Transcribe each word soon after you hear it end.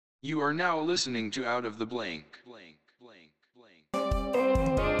You are now listening to Out of the Blank.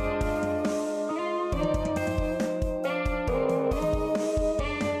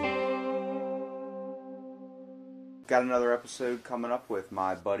 Got another episode coming up with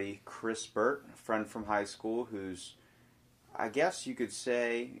my buddy Chris Burht, a friend from high school who's, I guess you could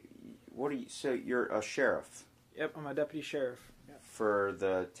say, so you're a sheriff Yep, I'm a deputy sheriff. Yep. for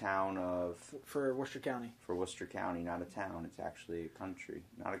the town of... For Worcester County. For Worcester County, not a town. It's actually a country.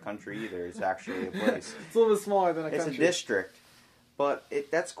 Not a country either. It's actually a place. It's a little bit smaller than a country. It's a district. But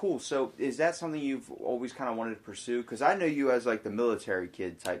that's cool. So is that something you've always kind of wanted to pursue? Because I know you as like the military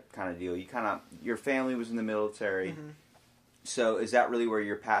kid type kind of deal. Your family was in the military. Mm-hmm. So is that really where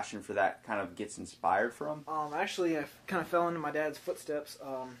your passion for that kind of gets inspired from? Actually, I kind of fell into my dad's footsteps.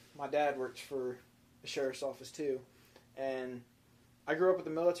 My dad works for the sheriff's office too. And I grew up with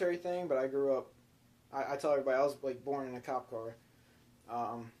the military thing, but I grew up, I tell everybody, I was like born in a cop car.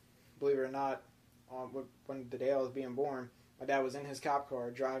 Believe it or not, when the day I was being born, my dad was in his cop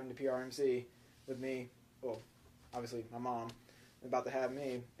car driving to PRMC with me, well, obviously my mom, about to have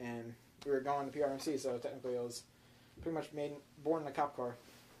me, and we were going to PRMC, so technically I was pretty much born in a cop car.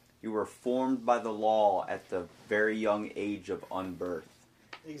 You were formed by the law at the very young age of unbirth.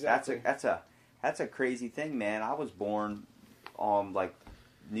 Exactly. That's a crazy thing, man. I was born on like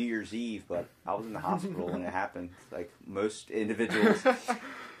New Year's Eve, but I was in the hospital when it happened, like most individuals.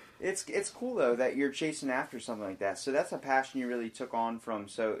 It's cool though that you're chasing after something like that. So that's a passion you really took on from.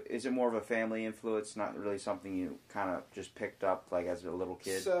 So is it more of a family influence, not really something you kind of just picked up like as a little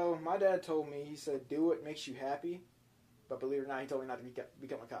kid? So my dad told me, he said, do what makes you happy, but believe it or not, he told me not to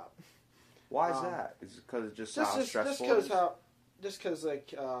become a cop. Why is that? Is it because it's just how stressful it is? Just because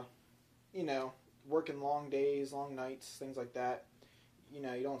like you know, working long days, long nights, things like that. You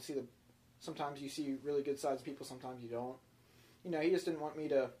know, you don't see sometimes you see really good sides of people, sometimes you don't. You know, he just didn't want me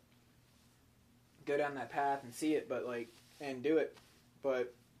to go down that path and see it, and do it.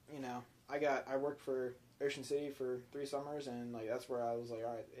 But, you know, I worked for Ocean City for 3 summers, and like that's where I was like,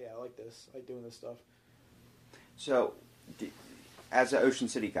 all right, yeah, I like this. I like doing this stuff. So, as an Ocean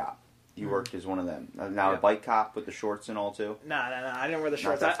City cop, you worked as one of them. Now, Yeah. a bike cop with the shorts and all too? Nah, I didn't wear the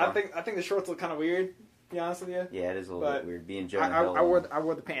shorts. that I think the shorts look kind of weird, to be honest with you. Yeah, it is a little bit weird. Being Jonah I Hill. I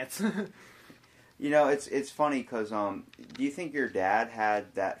wore the pants. You know, it's funny because do you think your dad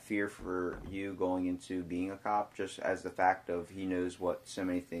had that fear for you going into being a cop just as the fact of he knows what so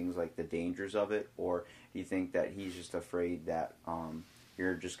many things, like the dangers of it? Or do you think that he's just afraid that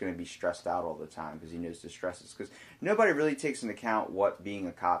you're just going to be stressed out all the time because he knows the stresses? Because nobody really takes into account what being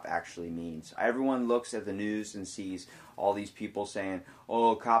a cop actually means. Everyone looks at the news and sees all these people saying,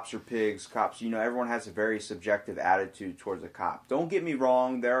 oh, cops are pigs, cops, everyone has a very subjective attitude towards a cop. Don't get me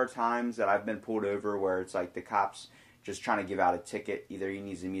wrong, there are times that I've been pulled over where it's like the cop's just trying to give out a ticket. Either he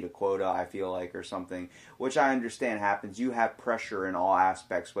needs to meet a quota, I feel like, or something, which I understand happens. You have pressure in all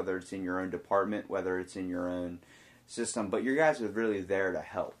aspects, whether it's in your own department, whether it's in your own system, but you guys are really there to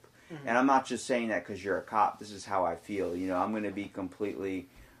help. Mm-hmm. And I'm not just saying that because you're a cop. This is how I feel. I'm going to be completely,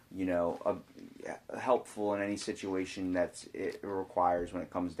 helpful in any situation that it requires when it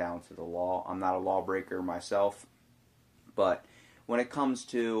comes down to the law. I'm not a lawbreaker myself, but when it comes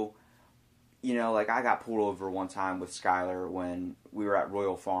to, like I got pulled over one time with Skylar when we were at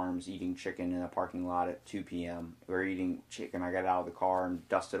Royal Farms eating chicken in a parking lot at 2 p.m. We were eating chicken. I got out of the car and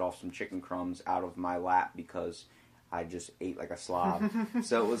dusted off some chicken crumbs out of my lap because I just ate like a slob.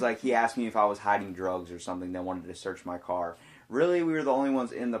 So it was like he asked me if I was hiding drugs or something, then wanted to search my car. Really, we were the only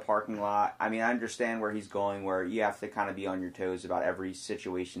ones in the parking lot. I mean, I understand where he's going, where you have to kind of be on your toes about every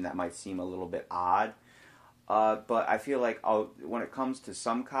situation that might seem a little bit odd. But I feel like when it comes to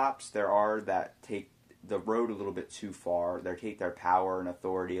some cops, there are that take the road a little bit too far. They take their power and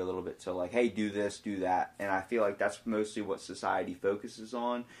authority a little bit to like, hey, do this, do that. And I feel like that's mostly what society focuses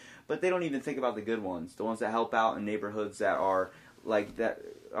on. But they don't even think about the good ones, the ones that help out in neighborhoods that are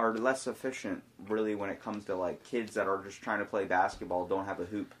less efficient, really, when it comes to like kids that are just trying to play basketball, don't have a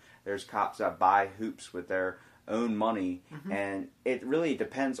hoop. There's cops that buy hoops with their own money, and it really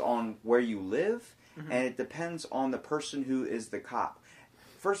depends on where you live, and it depends on the person who is the cop.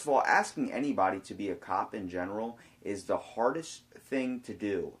 First of all, asking anybody to be a cop in general is the hardest thing to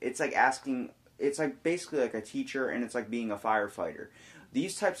do. It's like basically like a teacher, and it's like being a firefighter.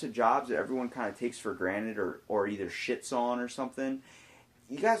 These types of jobs that everyone kind of takes for granted or either shits on or something,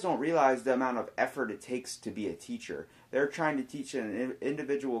 you guys don't realize the amount of effort it takes to be a teacher. They're trying to teach an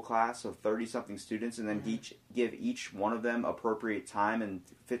individual class of 30-something students and then give each one of them appropriate time and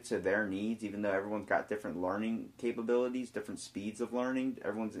fit to their needs, even though everyone's got different learning capabilities, different speeds of learning.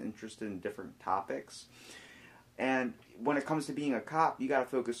 Everyone's interested in different topics. And when it comes to being a cop, you got to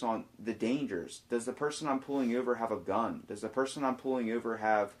focus on the dangers. Does the person I'm pulling over have a gun? Does the person I'm pulling over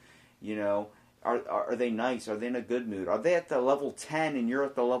have, are they nice? Are they in a good mood? Are they at the level 10 and you're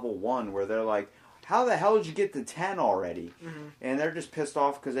at the level 1 where they're like, how the hell did you get to 10 already? Mm-hmm. And they're just pissed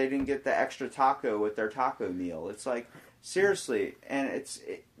off because they didn't get the extra taco with their taco meal. It's like, seriously, and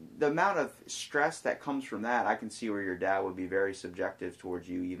the amount of stress that comes from that, I can see where your dad would be very subjective towards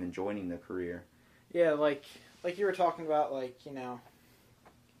you even joining the career. Yeah, like you were talking about,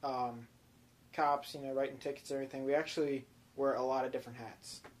 cops, writing tickets and everything. We actually wear a lot of different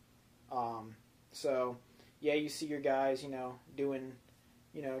hats. So, yeah, you see your guys, doing,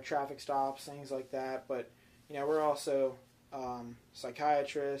 traffic stops, things like that. But, we're also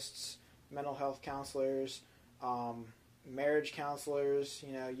psychiatrists, mental health counselors, marriage counselors.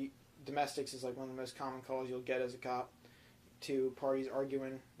 Domestics is like one of the most common calls you'll get as a cop. Two parties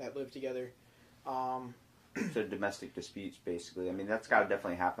arguing that live together. So domestic disputes, basically. I mean, that's got to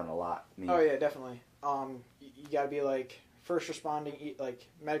definitely happen a lot. Oh, yeah, definitely. You got to be, first responding,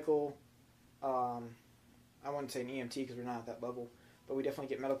 medical, I wouldn't say an EMT because we're not at that level, but we definitely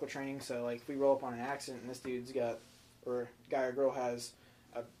get medical training. So, if we roll up on an accident and this dude's got, or guy or girl has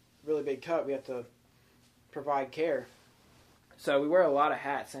a really big cut, we have to provide care. So we wear a lot of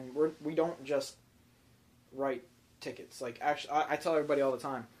hats, and we don't just write tickets. Actually, I tell everybody all the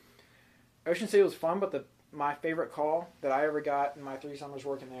time, Ocean City was fun, but my favorite call that I ever got in my 3 summers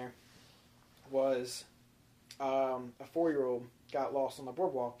working there was a 4-year-old got lost on the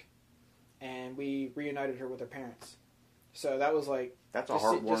boardwalk, and we reunited her with her parents. So that was that's a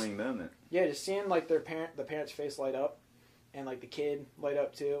heartwarming moment. Yeah, just seeing the parents' face light up, and the kid light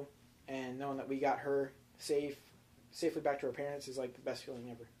up too, and knowing that we got her safely back to her parents is the best feeling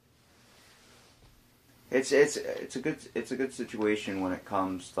ever. It's a good situation when it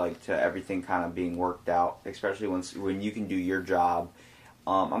comes to everything kind of being worked out, especially when you can do your job.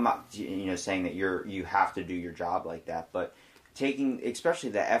 I'm not saying that you have to do your job like that, but taking especially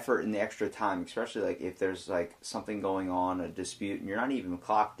the effort and the extra time, especially if there's something going on, a dispute, and you're not even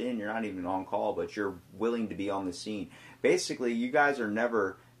clocked in, you're not even on call, but you're willing to be on the scene. Basically, you guys are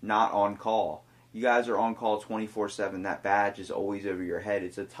never not on call. You guys are on call 24/7. That badge is always over your head.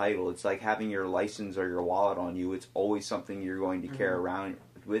 It's a title. It's like having your license or your wallet on you. It's always something you're going to carry around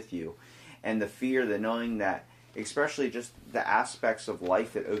with you. And the fear, the knowing that, especially just the aspects of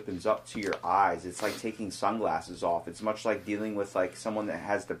life it opens up to your eyes. It's like taking sunglasses off. It's much like dealing with someone that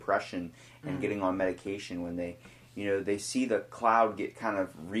has depression and getting on medication when they see the cloud get kind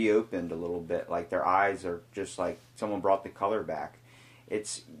of reopened a little bit. Their eyes are just someone brought the color back.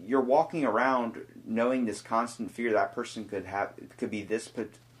 You're walking around knowing this constant fear that person could be this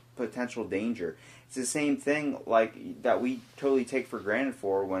potential danger. It's the same thing that we totally take for granted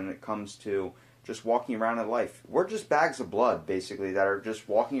when it comes to just walking around in life. We're just bags of blood, basically, that are just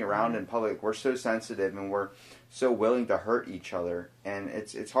walking around in public. We're so sensitive and we're so willing to hurt each other. And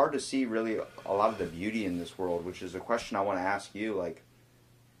it's hard to see really a lot of the beauty in this world, which is a question I want to ask you.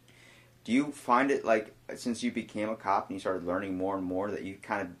 Do you find it since you became a cop and you started learning more and more that you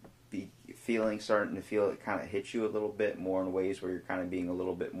kind of starting to feel it kind of hit you a little bit more in ways where you're kind of being a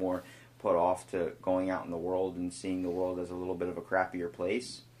little bit more put off to going out in the world and seeing the world as a little bit of a crappier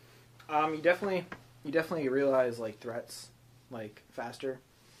place? You definitely realize threats faster,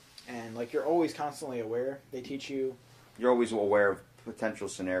 and you're always constantly aware. They teach you. You're always aware of potential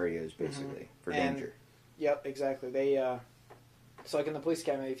scenarios, basically, for danger. Yep, exactly. They so in the police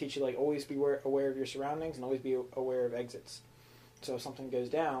academy, they teach you always be aware of your surroundings and always be aware of exits. So if something goes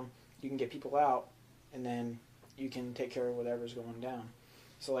down, you can get people out, and then you can take care of whatever's going down.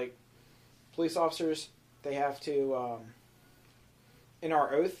 So police officers, they have to. In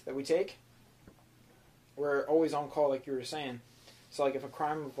our oath that we take, we're always on call, like you were saying. So, if a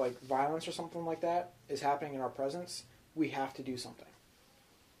crime of violence or something like that is happening in our presence, we have to do something.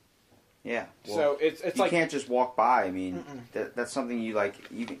 Yeah. Well, so it's you can't just walk by. I mean, that's something you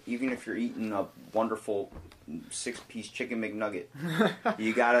even if you're eating a wonderful 6-piece chicken McNugget,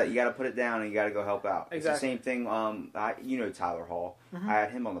 you gotta put it down and you gotta go help out. Exactly. It's the same thing. Tyler Hall. I had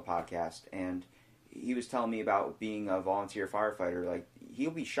him on the podcast, and he was telling me about being a volunteer firefighter.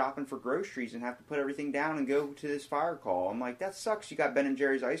 He'll be shopping for groceries and have to put everything down and go to this fire call. I'm like, that sucks. You got Ben &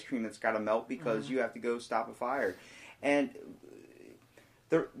 Jerry's ice cream that's got to melt because you have to go stop a fire. And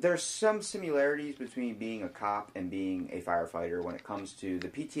there's some similarities between being a cop and being a firefighter when it comes to the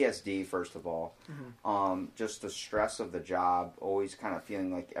PTSD, first of all. Just the stress of the job, always kind of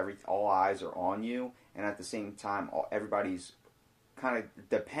feeling all eyes are on you, and at the same time, everybody's kind of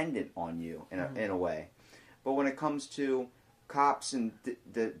dependent on you in a way. But when it comes to cops and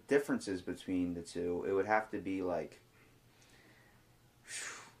the differences between the two, it would have to be like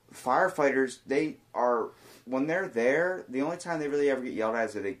firefighters. They are, when they're there, the only time they really ever get yelled at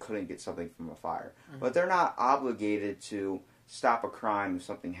is if they couldn't get something from a fire. Mm-hmm. But they're not obligated to stop a crime if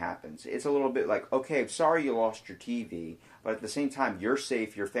something happens. It's a little bit like, okay, sorry you lost your TV, but at the same time, you're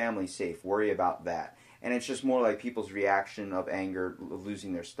safe, your family's safe. Worry about that. And it's just more like people's reaction of anger,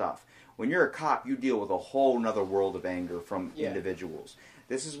 losing their stuff. When you're a cop, you deal with a whole nother world of anger from individuals.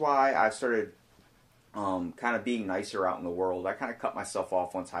 This is why I started kind of being nicer out in the world. I kind of cut myself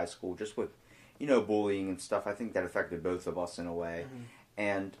off once high school, just with, bullying and stuff. I think that affected both of us in a way. Mm-hmm.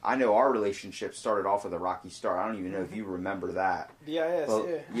 And I know our relationship started off with a rocky start. I don't even know if you remember that. Yeah.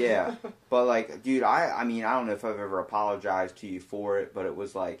 Yeah. But, like, dude, I mean, I don't know if I've ever apologized to you for it, but it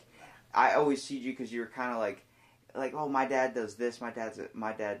was like, I always see you because you were kind of like, oh, my dad does this, my dad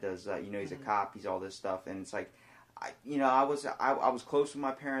does, he's a cop, he's all this stuff, and it's like, I was close with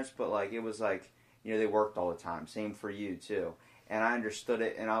my parents, but, like, it was like, they worked all the time. Same for you, too. And I understood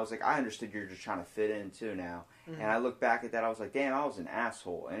it, and I was like, I understood you're just trying to fit in, too, now. Mm-hmm. And I look back at that, I was like, damn, I was an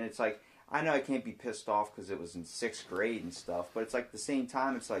asshole. And it's like, I know I can't be pissed off because it was in 6th grade and stuff, but it's like, at the same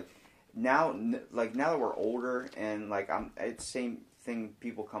time, it's like, now that we're older, and, like, it's the same thing,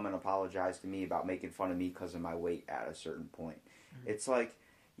 people come and apologize to me about making fun of me because of my weight at a certain point. Mm-hmm. It's like,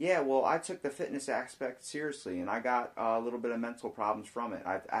 yeah, well, I took the fitness aspect seriously, and I got a little bit of mental problems from it.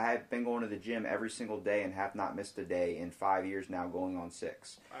 I have been going to the gym every single day and have not missed a day in 5 years now, going on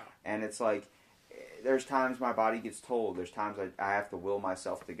 6. Wow. And it's like, there's times my body gets told. There's times I have to will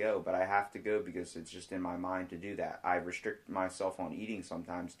myself to go, but I have to go because it's just in my mind to do that. I restrict myself on eating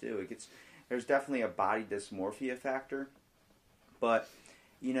sometimes, too. There's definitely a body dysmorphia factor. But,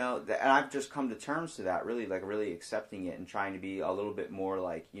 and I've just come to terms to that, really, like, really accepting it and trying to be a little bit more,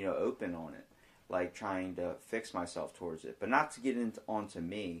 like, open on it. Like, trying to fix myself towards it. But not to get onto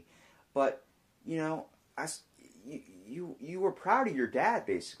me. But, you were proud of your dad,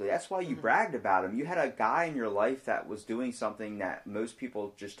 basically. That's why you bragged about him. You had a guy in your life that was doing something that most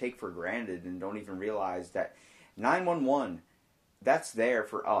people just take for granted and don't even realize that 911, that's there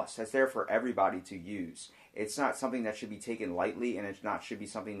for us. That's there for everybody to use. It's not something that should be taken lightly, and it's not should be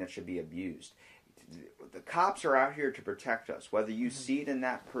something that should be abused. The cops are out here to protect us, whether you see it in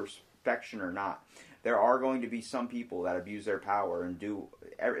that perspective or not. There are going to be some people that abuse their power and do.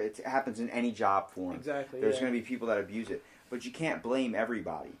 It happens in any job form. Exactly. There's going to be people that abuse it, but you can't blame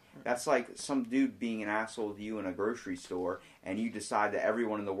everybody. That's like some dude being an asshole to you in a grocery store, and you decide that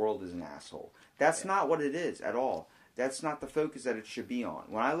everyone in the world is an asshole. That's not what it is at all. That's not the focus that it should be on.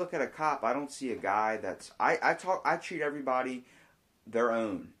 When I look at a cop, I don't see a guy that's... I treat everybody their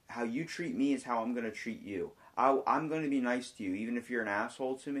own. How you treat me is how I'm going to treat you. I'm going to be nice to you, even if you're an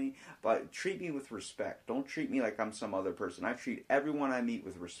asshole to me, but treat me with respect. Don't treat me like I'm some other person. I treat everyone I meet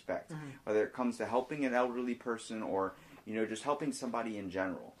with respect, whether it comes to helping an elderly person or, just helping somebody in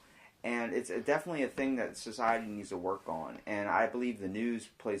general. And it's definitely a thing that society needs to work on. And I believe the news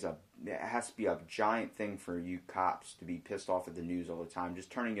it has to be a giant thing for you cops to be pissed off at the news all the time.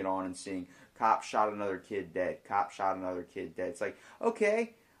 Just turning it on and seeing cop shot another kid dead, cop shot another kid dead. It's like,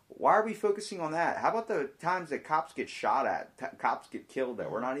 okay, why are we focusing on that? How about the times that cops get shot at, cops get killed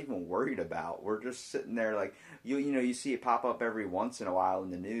that we're not even worried about? We're just sitting there like, you see it pop up every once in a while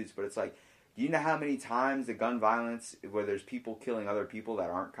in the news, but it's like, do you know how many times the gun violence where there's people killing other people that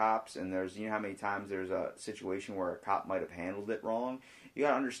aren't cops, and how many times there's a situation where a cop might have handled it wrong? You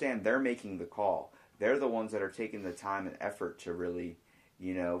got to understand they're making the call. They're the ones that are taking the time and effort to really,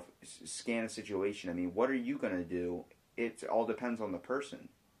 scan a situation. I mean, what are you going to do? It all depends on the person.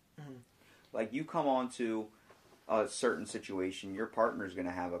 Mm-hmm. Like, you come on to a certain situation, your partner's going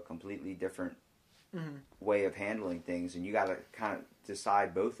to have a completely different way of handling things, and you got to kind of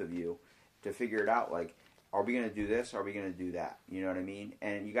decide, both of you, to figure it out. Like, are we going to do this? Or are we going to do that? You know what I mean?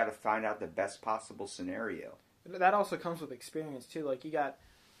 And you got to find out the best possible scenario. That also comes with experience, too. Like, you got,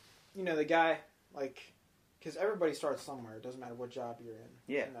 the guy, like, because everybody starts somewhere. It doesn't matter what job you're in.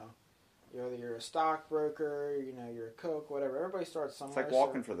 Yeah. Whether you're a stockbroker, you're a cook, whatever. Everybody starts somewhere. It's like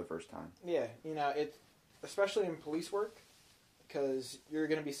walking for the first time. Yeah. It's, especially in police work, because you're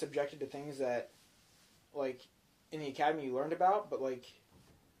going to be subjected to things that, like, in the academy you learned about, but, like,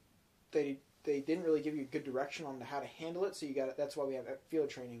 they didn't really give you good direction on how to handle it, so that's why we have field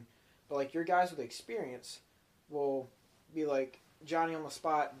training. But, like, your guys with experience will be like, Johnny on the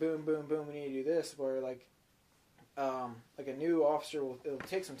spot, boom, boom, boom, we need to do this, where, like a new officer, it'll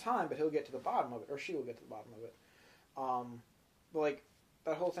take some time, but he'll get to the bottom of it, or she will get to the bottom of it. But, like,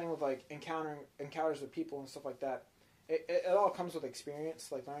 that whole thing with, like, encounters with people and stuff like that, it all comes with experience,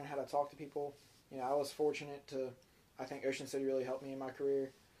 like, learning how to talk to people. I was fortunate to... I think Ocean City really helped me in my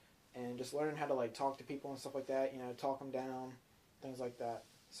career, and just learning how to like talk to people and stuff like that. Talk them down, things like that.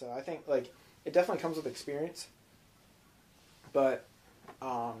 So I think like it definitely comes with experience, but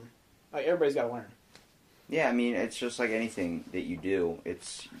like everybody's got to learn. Yeah, I mean, it's just like anything that you do.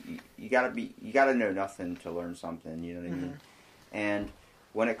 It's you gotta know nothing to learn something. You know what I mean? And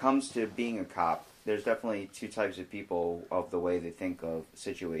when it comes to being a cop, there's definitely two types of people of the way they think of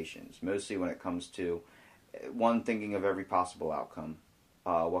situations. Mostly when it comes to one thinking of every possible outcome,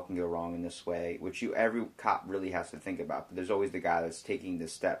 what can go wrong in this way, which every cop really has to think about. But there's always the guy that's taking the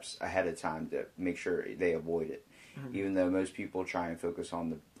steps ahead of time to make sure they avoid it. Even though most people try and focus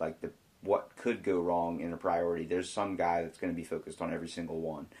on the what could go wrong in a priority, there's some guy that's going to be focused on every single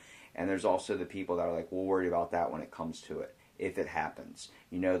one. And there's also the people that are like, we'll worry about that when it comes to it, if it happens.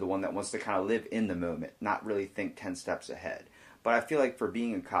 The one that wants to kind of live in the moment, not really think 10 steps ahead. But I feel like for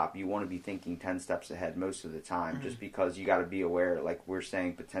being a cop, you want to be thinking 10 steps ahead most of the time, just because you got to be aware, like we're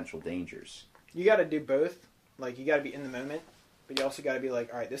saying, potential dangers. You got to do both. Like, you got to be in the moment, but you also got to be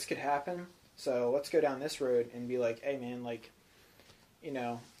like, all right, this could happen, so let's go down this road and be like, hey, man, like,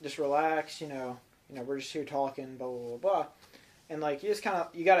 just relax, we're just here talking, blah, blah, blah, blah. And, like, you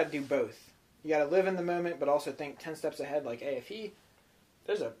got to do both. You got to live in the moment, but also think 10 steps ahead. Like, hey, if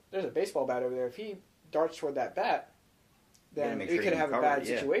there's a baseball bat over there. If he darts toward that bat, then we could have a bad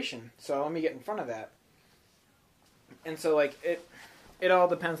situation. So let me get in front of that. And so, like, it all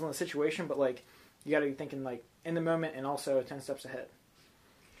depends on the situation, but, like, you got to be thinking, like, in the moment and also 10 steps ahead.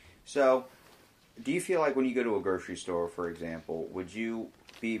 So, do you feel like when you go to a grocery store, for example, would you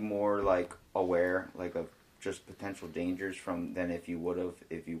be more, like, aware, like, of just potential dangers than if you would have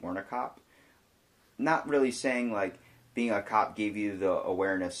if you weren't a cop? Not really saying, like, being a cop gave you the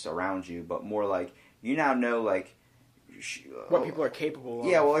awareness around you, but more like, you now know, like, what people are capable of.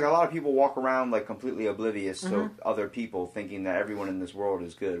 Yeah, well, like, a lot of people walk around, like, completely oblivious to other people, thinking that everyone in this world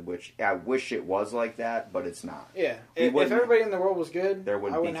is good, which I wish it was like that, but it's not. Yeah. If everybody in the world was good, I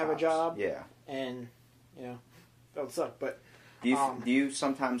wouldn't have a job. Yeah. And, that would suck, but... Do you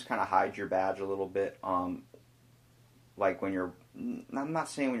sometimes kind of hide your badge a little bit? Like when you're... I'm not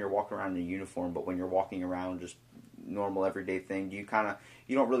saying when you're walking around in a uniform, but when you're walking around just normal everyday thing, do you kind of...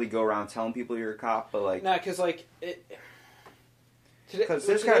 You don't really go around telling people you're a cop, but like... No, because like... Because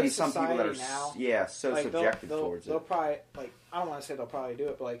there's got to be some people that are now, so like subjective towards they'll it. Probably, like, I don't want to say they'll probably do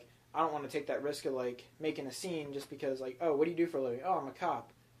it, but like, I don't want to take that risk of like making a scene just because like, oh, what do you do for a living? Oh, I'm a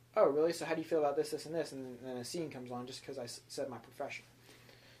cop. Oh, really? So how do you feel about this, this, and this? And then a scene comes on just because I said my profession.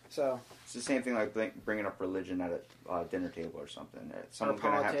 So it's the same thing like bringing up religion at a dinner table or something. Or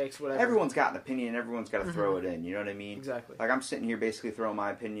politics, whatever. Everyone's got an opinion. Everyone's got to throw it in. You know what I mean? Exactly. Like I'm sitting here basically throwing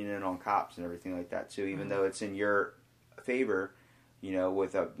my opinion in on cops and everything like that too, even though it's in your favor.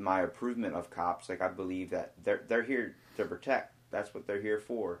 With my improvement of cops, like I believe that they're here to protect. That's what they're here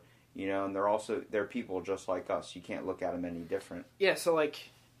for. And they're people just like us. You can't look at them any different. Yeah. So like,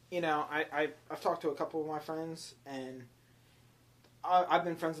 I've talked to a couple of my friends, and I've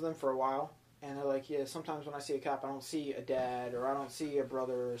been friends with them for a while, and they're like, yeah, sometimes when I see a cop, I don't see a dad or I don't see a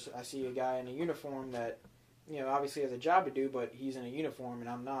brother. Or I see a guy in a uniform that, obviously has a job to do, but he's in a uniform and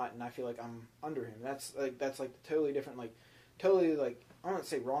I'm not, and I feel like I'm under him. That's like totally different, like. Totally, like, I don't want to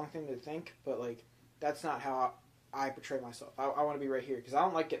say wrong thing to think, but, like, that's not how I portray myself. I want to be right here, because I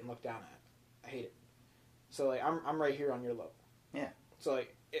don't like getting looked down at. I hate it. So, like, I'm right here on your level. Yeah. So,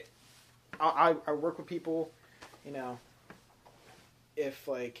 like, I work with people, if,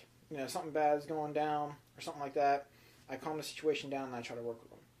 like, something bad is going down or something like that, I calm the situation down and I try to work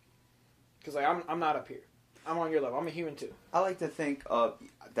with them. Because, like, I'm not up here. I'm on your level. I'm a human, too. I like to think of,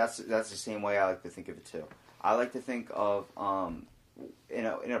 that's the same way I like to think of it, too. I like to think of, in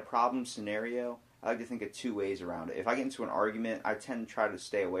a problem scenario, I like to think of two ways around it. If I get into an argument, I tend to try to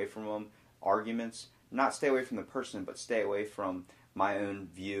stay away from arguments. Not stay away from the person, but stay away from my own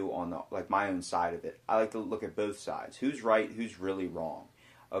view on my own side of it. I like to look at both sides. Who's right, who's really wrong.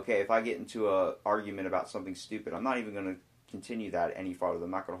 Okay, if I get into an argument about something stupid, I'm not even going to continue that any farther.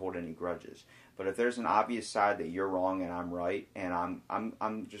 I'm not going to hold any grudges. But if there's an obvious side that you're wrong and I'm right, and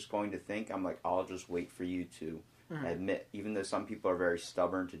I'm just going to think, I'm like, I'll just wait for you to admit, even though some people are very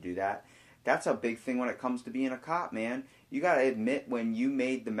stubborn to do that. That's a big thing when it comes to being a cop, man. You got to admit when you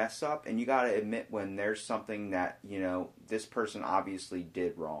made the mess up, and you got to admit when there's something that, this person obviously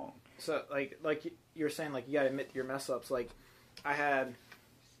did wrong. So, like you were saying, like, you got to admit your mess ups. Like, I had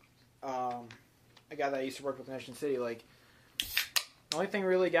a guy that I used to work with in Ocean City, like, the only thing we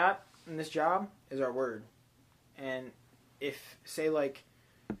really got in this job is our word. And if, say, like,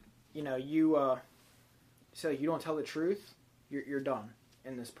 you say you don't tell the truth, you're done.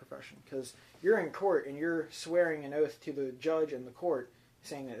 in this profession, because you're in court and you're swearing an oath to the judge and the court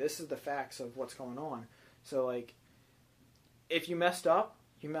saying that this is the facts of what's going on. So, like, if you messed up,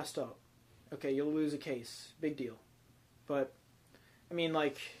 you messed up. Okay, you'll lose a case. Big deal. But, I mean,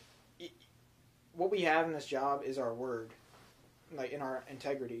 like, what we have in this job is our word, like, in our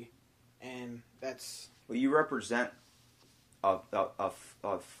integrity, and that's... Well, you represent a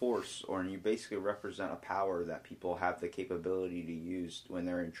force, or you basically represent a power that people have the capability to use when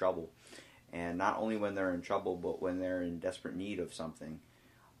they're in trouble. And not only when they're in trouble, but when they're in desperate need of something.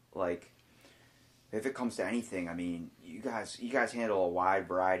 Like, if it comes to anything, I mean, you guys handle a wide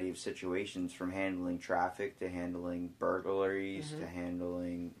variety of situations, from handling traffic to handling burglaries to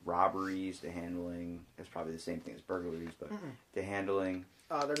handling robberies to handling, it's probably the same thing as burglaries, but to handling...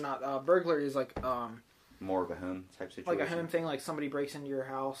 they're not. Burglary is like... more of a home type situation. Like a home thing, like somebody breaks into your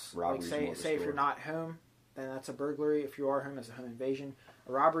house. Robbery's like say if you're not home, then that's a burglary. If you are home, it's a home invasion.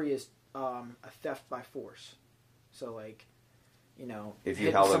 A robbery is a theft by force. So, like, you know, if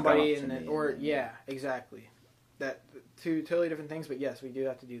you held somebody in the, or exactly. That two totally different things, but yes, we do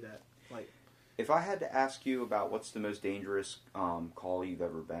have to do that. Like, if I had to ask you about what's the most dangerous call you've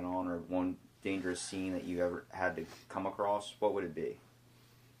ever been on, or one dangerous scene that you ever had to come across, what would it be?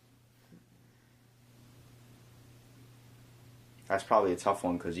 That's probably a tough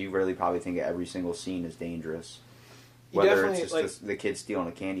one, because you really probably think every single scene is dangerous. Whether it's just the kid stealing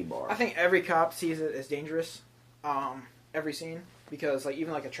a candy bar. I think every cop sees it as dangerous, every scene, because like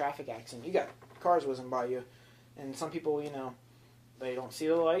even like a traffic accident, you got cars whizzing by you, and some people, you know, they don't see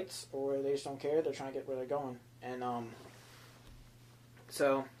the lights, or they just don't care. They're trying to get where they're going, and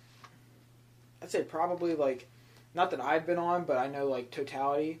so I'd say probably like, not that I've been on, but I know like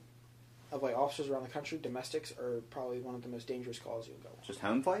totality of like officers around the country, domestics are probably one of the most dangerous calls you'll go on. Just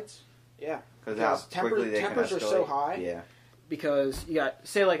home fights? Yeah. Because tempers are so high. Yeah. Because you got,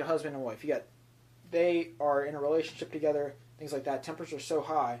 say like a husband and wife, they are in a relationship together, things like that. Tempers are so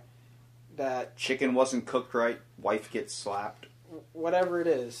high that... Chicken wasn't cooked right, wife gets slapped. Whatever it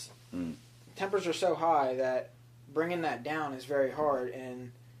is. Tempers are so high that bringing that down is very hard,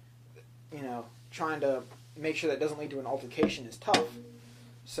 and, you know, trying to make sure that doesn't lead to an altercation is tough.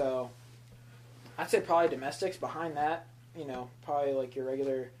 So... I'd say probably domestics. Behind that, you know, probably like your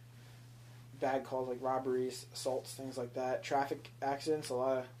regular bad calls like robberies, assaults, things like that. Traffic accidents. A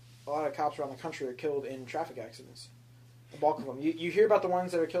lot of cops around the country are killed in traffic accidents. The bulk of them. You hear about the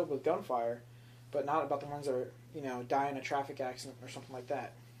ones that are killed with gunfire, but not about the ones that are, you know, die in a traffic accident or something like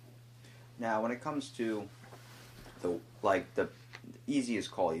that. Now, when it comes to the easiest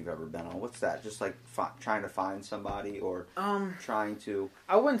call you've ever been on, what's that? Just like trying to find somebody, or trying to...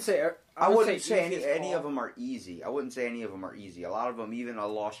 I wouldn't say any of them are easy. I wouldn't say any of them are easy. A lot of them, even a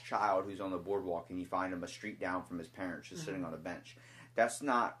lost child who's on the boardwalk and you find him a street down from his parents just sitting on a bench. That's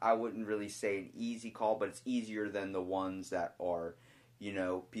not, I wouldn't really say an easy call, but it's easier than the ones that are, you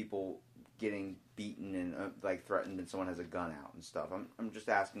know, people getting beaten and like threatened and someone has a gun out and stuff. I'm just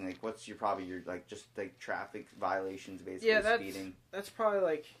asking, like, what's your like just like traffic violations, basically, speeding? That's probably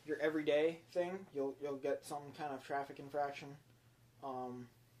like your everyday thing. You'll get some kind of traffic infraction.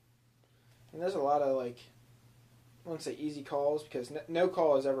 And there's a lot of, like, I wouldn't say easy calls, because no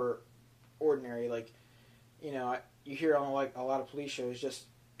call is ever ordinary. Like, you know, you hear on, like, a lot of police shows just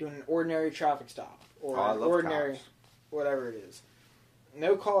doing an ordinary traffic stop, or an ordinary cops. Whatever it is.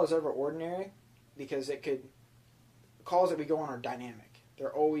 No call is ever ordinary, because calls that we go on are dynamic.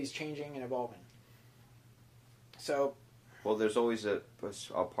 They're always changing and evolving. So... Well, there's always a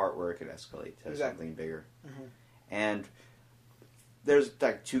part where it could escalate to something bigger. Mm-hmm. And... There's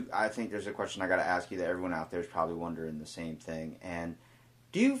like I think there's a question I got to ask you that everyone out there is probably wondering the same thing. And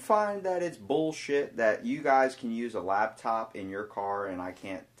do you find that it's bullshit that you guys can use a laptop in your car and I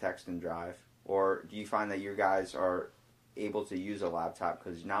can't text and drive? Or do you find that you guys are able to use a laptop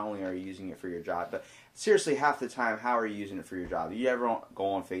because not only are you using it for your job, but seriously, half the time, how are you using it for your job? Do you ever go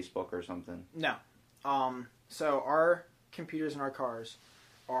on Facebook or something? No. So our computers in our cars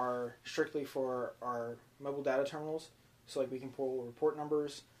are strictly for our mobile data terminals. So, like, we can pull report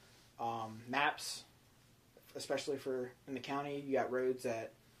numbers, maps, especially for in the county. You got roads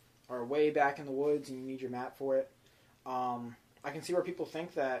that are way back in the woods and you need your map for it. I can see where people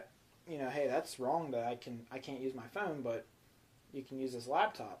think that, you know, hey, that's wrong that I can't use my phone, but you can use this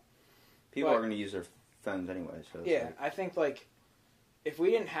laptop. People are going to use their phones anyway. So yeah, I think, like, if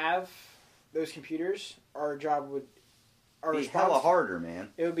we didn't have those computers, our job would... be hella harder, man.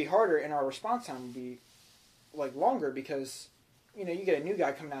 It would be harder, and our response time would be... like longer, because, you know, you get a new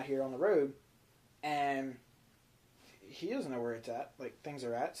guy coming out here on the road and he doesn't know where it's at, like things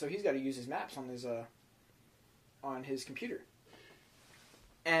are at, so he's got to use his maps on his computer.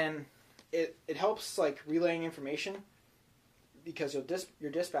 and it helps like relaying information because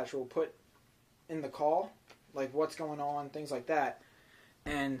your dispatcher will put in the call like what's going on, things like that,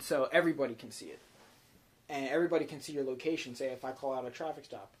 and so everybody can see it, and everybody can see your location. Say if I call out a traffic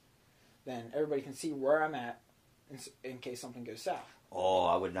stop, then everybody can see where I'm at in case something goes south. Oh,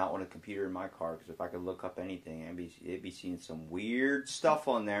 I would not want a computer in my car because if I could look up anything, it'd be seeing some weird stuff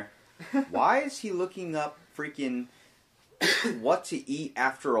on there. Why is he looking up freaking what to eat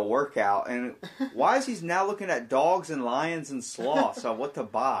after a workout? And why is he now looking at dogs and lions and sloths on what to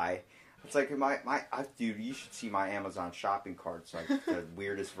buy? It's like, dude, you should see my Amazon shopping cart. It's like the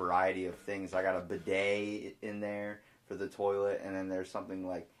weirdest variety of things. I got a bidet in there for the toilet, and then there's something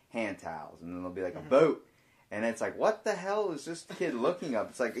like hand towels, and then there'll be like a boat. And it's like, what the hell is this kid looking up?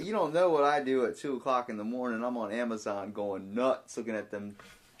 It's like, you don't know what I do at 2 o'clock in the morning. I'm on Amazon going nuts looking at them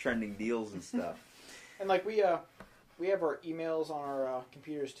trending deals and stuff. And like we have our emails on our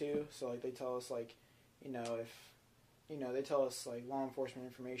computers too. So like they tell us like, they tell us like law enforcement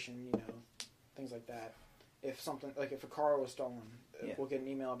information, things like that. If something like if a car was stolen, we'll get an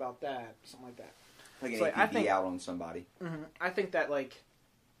email about that, something like that. Like an so, APB out on somebody. Mm-hmm, I think that like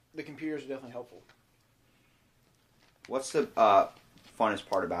the computers are definitely helpful. What's the funnest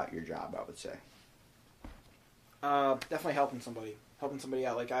part about your job, I would say? Definitely helping somebody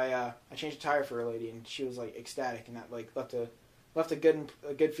out. Like I changed a tire for a lady, and she was like ecstatic, and that like left a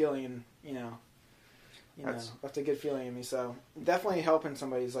good feeling, and left a good feeling in me. So definitely helping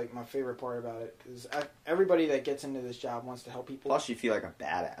somebody is like my favorite part about it, because everybody that gets into this job wants to help people. Plus, you feel like a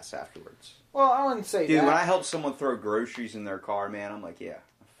badass afterwards. Well, I wouldn't say that. Dude, when I help someone throw groceries in their car, man, I'm like, yeah,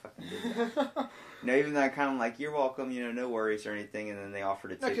 I fucking did that. Even though I kind of like, you're welcome, no worries or anything, and then they offer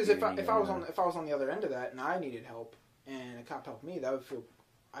to tip you. Because if I was on the other end of that and I needed help and a cop helped me,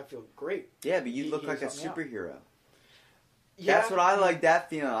 I'd feel great. Yeah, but you look like a superhero. Yeah. That's what I like. That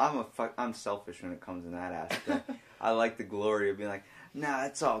feeling. I'm selfish when it comes in that aspect. I like the glory of being like, nah,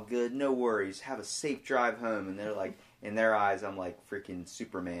 it's all good, no worries, have a safe drive home, and they're like, in their eyes, I'm like freaking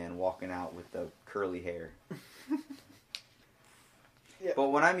Superman walking out with the curly hair. Yeah. But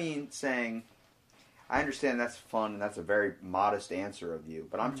when I mean saying, I understand that's fun and that's a very modest answer of you,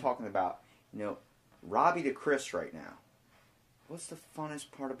 but I'm talking about, Robbie to Chris right now. What's the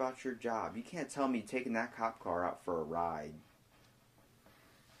funnest part about your job? You can't tell me taking that cop car out for a ride.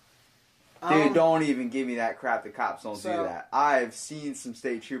 Dude, don't even give me that crap. The cops don't do that. I've seen some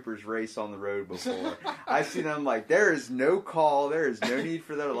state troopers race on the road before. I've seen them like, there is no call, there is no need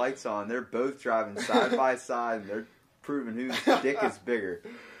for their lights on. They're both driving side by side and they're proving whose dick is bigger.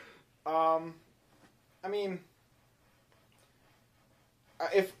 I mean,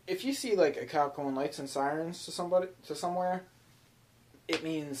 if you see like a cop going lights and sirens to somewhere, it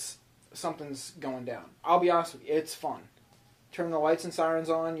means something's going down. I'll be honest with you, it's fun. Turn the lights and sirens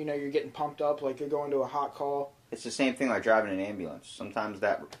on, you're getting pumped up like you're going to a hot call. It's the same thing like driving an ambulance. Sometimes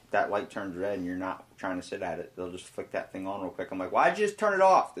that light turns red and you're not trying to sit at it. They'll just flick that thing on real quick. I'm like, why'd you just turn it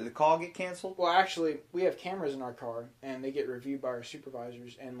off? Did the call get canceled? Well, actually, we have cameras in our car, and they get reviewed by our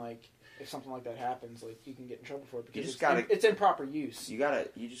supervisors, and like, if something like that happens, like, you can get in trouble for it because it's in proper use. You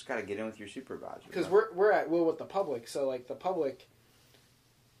just gotta get in with your supervisor. Because we're at will with the public, so like the public,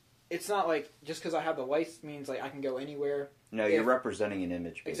 it's not like just because I have the lights means like I can go anywhere. No, you're representing an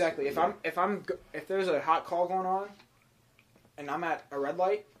image. Basically. Exactly. If there's a hot call going on, and I'm at a red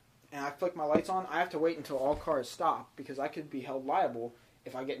light, and I flick my lights on, I have to wait until all cars stop because I could be held liable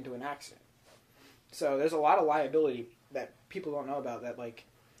if I get into an accident. So there's a lot of liability that people don't know about. That like.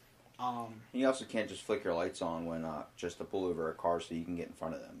 You also can't just flick your lights on when just to pull over a car so you can get in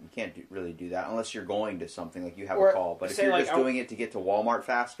front of them. You can't really do that unless you're going to something like you have a call. But if you're just doing it to get to Walmart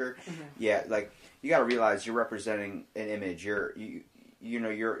faster, yeah, like you got to realize you're representing an image. You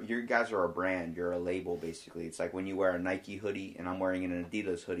guys are a brand. You're a label basically. It's like when you wear a Nike hoodie and I'm wearing an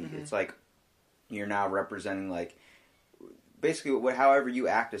Adidas hoodie. It's like you're now representing like basically however you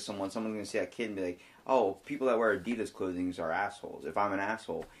act as someone's going to see that kid and be like, oh, people that wear Adidas clothing are assholes. If I'm an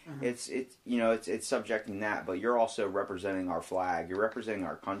asshole, it's subjecting that, but you're also representing our flag. You're representing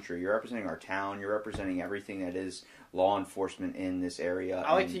our country. You're representing our town. You're representing everything that is law enforcement in this area.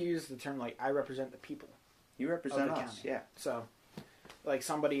 I like to use the term like I represent the people. You represent us, county. yeah. So, like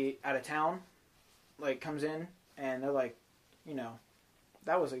somebody out of town, like comes in and they're like,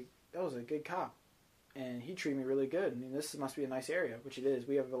 that was a good cop. And he treated me really good. I mean, this must be a nice area, which it is.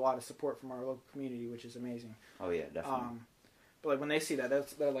 We have a lot of support from our local community, which is amazing. Oh yeah, definitely. But like when they see that,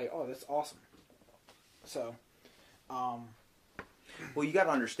 they're like, "Oh, that's awesome." So, well, you got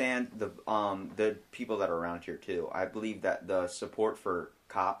to understand the people that are around here too. I believe that the support for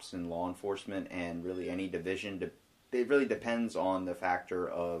cops and law enforcement and really any division it really depends on the factor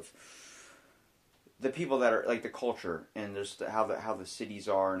of the people that are like the culture and just how the cities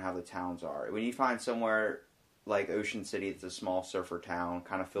are and how the towns are. When you find somewhere like Ocean City, it's a small surfer town,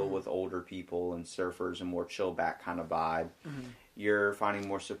 kind of filled with older people and surfers and more chill back kind of vibe. You're finding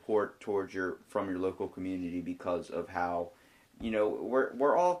more support towards from your local community because of how,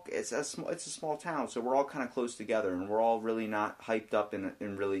 we're all it's a small town, so we're all kind of close together, and we're all really not hyped up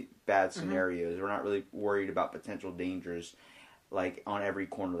in really bad scenarios. We're not really worried about potential dangers, like on every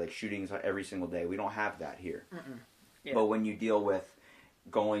corner, like shootings every single day. We don't have that here. Yeah. But when you deal with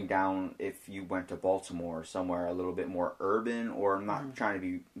going down, if you went to Baltimore or somewhere a little bit more urban, or I'm not trying to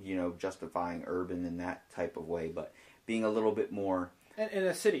be, justifying urban in that type of way, but being a little bit more in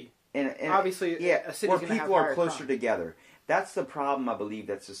a city. And obviously, a city where people are closer together. That's the problem I believe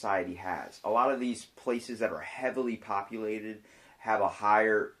that society has. A lot of these places that are heavily populated have a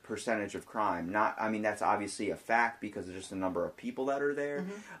higher percentage of crime. That's obviously a fact because of just the number of people that are there,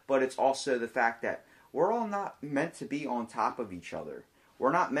 but it's also the fact that we're all not meant to be on top of each other.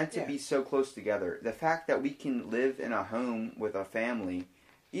 We're not meant to be so close together. The fact that we can live in a home with a family,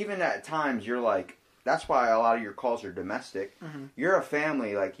 even at times you're like, that's why a lot of your calls are domestic. You're a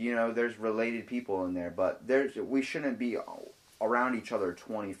family, there's related people in there, but we shouldn't be around each other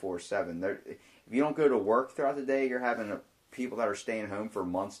 24/7. If you don't go to work throughout the day, you're having people that are staying home for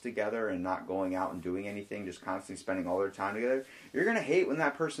months together and not going out and doing anything, just constantly spending all their time together. You're going to hate when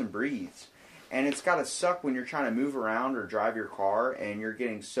that person breathes. And it's got to suck when you're trying to move around or drive your car and you're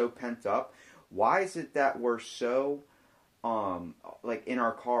getting so pent up. Why is it that we're so, in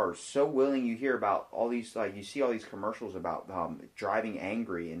our cars, so willing? You hear about all these, you see all these commercials about driving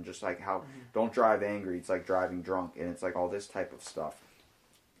angry and just how don't drive angry. It's like driving drunk, and it's like all this type of stuff.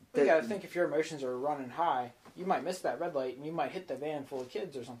 You got to think if your emotions are running high, you might miss that red light and you might hit the van full of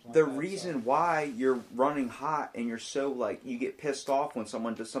kids or something like that. The reason why you're running hot and you're so you get pissed off when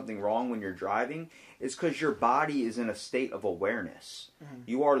someone does something wrong when you're driving is because your body is in a state of awareness.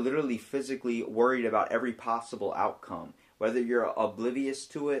 You are literally physically worried about every possible outcome, whether you're oblivious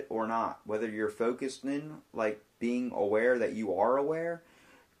to it or not, whether you're focused in, being aware that you are aware,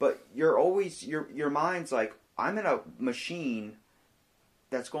 but you're always, your mind's like, I'm in a machine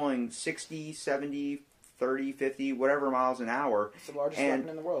that's going 60, 70, 30, 50, whatever miles an hour. It's the largest weapon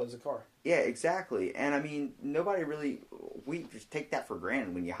in the world is a car. Yeah, exactly. And nobody really, we just take that for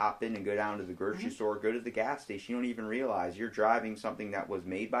granted when you hop in and go down to the grocery store, go to the gas station. You don't even realize you're driving something that was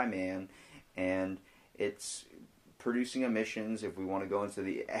made by man, and it's producing emissions, if we want to go into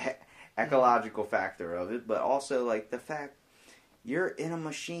the ecological factor of it, but also the fact you're in a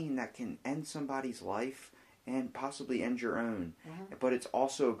machine that can end somebody's life and possibly end your own. But it's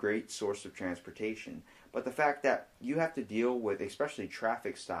also a great source of transportation. But the fact that you have to deal with, especially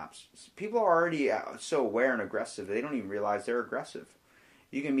traffic stops, people are already so aware and aggressive, they don't even realize they're aggressive.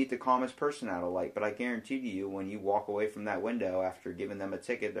 You can meet the calmest person out of light, but I guarantee to you, when you walk away from that window after giving them a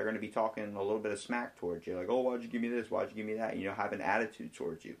ticket, they're going to be talking a little bit of smack towards you. Like, oh, why'd you give me this? Why'd you give me that? Have an attitude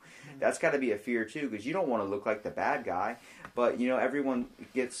towards you. That's got to be a fear, too, because you don't want to look like the bad guy. But, everyone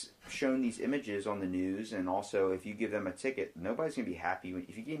gets shown these images on the news, and also, if you give them a ticket, nobody's going to be happy.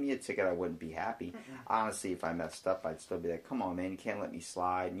 If you gave me a ticket, I wouldn't be happy. Honestly, if I messed up, I'd still be like, come on, man, you can't let me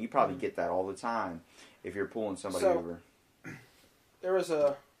slide. And you probably get that all the time if you're pulling somebody over. There was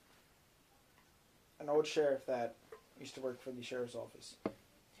an old sheriff that used to work for the sheriff's office.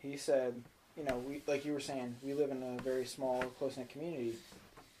 He said, we, like you were saying, we live in a very small, close-knit community.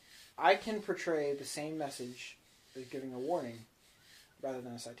 I can portray the same message as giving a warning rather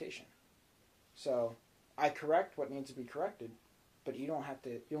than a citation. So I correct what needs to be corrected, but you don't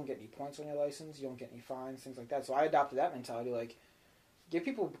get any points on your license, you don't get any fines, things like that. So I adopted that mentality, give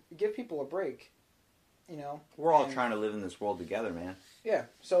people a break. We're all trying to live in this world together, man. Yeah,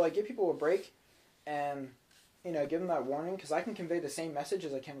 so give people a break, and give them that warning, because I can convey the same message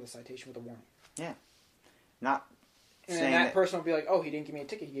as I can with a citation with a warning. Yeah, not. And then that person will be like, "Oh, he didn't give me a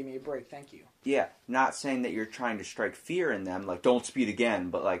ticket; he gave me a break. Thank you." Yeah, not saying that you're trying to strike fear in them, don't speed again,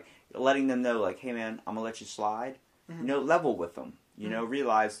 but letting them know, hey, man, I'm gonna let you slide. Level with them.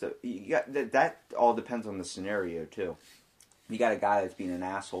 Realize that that all depends on the scenario too. You got a guy that's being an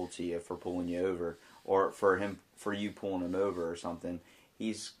asshole to you for pulling you over, or for you pulling him over or something,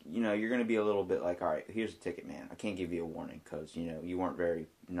 he's, you're going to be a little bit all right, here's a ticket, man. I can't give you a warning because, you weren't very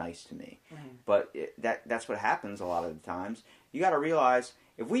nice to me. But that's what happens a lot of the times. You got to realize,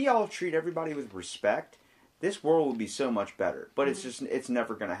 if we all treat everybody with respect, this world would be so much better. But it's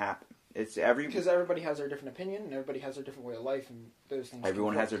never going to happen. Because everybody has their different opinion, and everybody has their different way of life, and those things.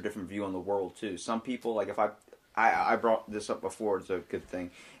 Everyone has their different view on the world, too. Some people, if I I brought this up before. It's a good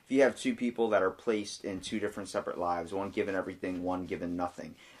thing. If you have two people that are placed in two different separate lives, one given everything, one given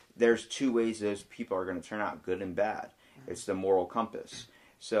nothing, there's two ways those people are going to turn out, good and bad. It's the moral compass.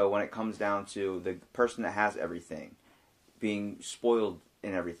 So when it comes down to the person that has everything, being spoiled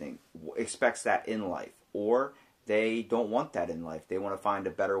in everything, expects that in life, or they don't want that in life. They want to find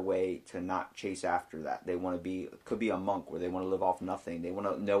a better way to not chase after that. They want to be, could be a monk where they want to live off nothing. They want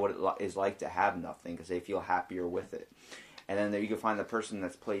to know what it is like to have nothing because they feel happier with it. And then there you can find the person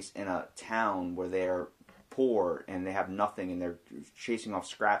that's placed in a town where they're poor and they have nothing and they're chasing off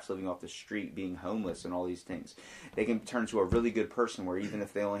scraps, living off the street, being homeless and all these things. They can turn into a really good person where even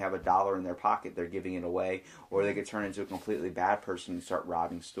if they only have $1 in their pocket, they're giving it away, or they could turn into a completely bad person and start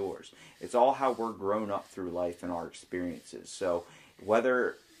robbing stores. It's all how we're grown up through life and our experiences. So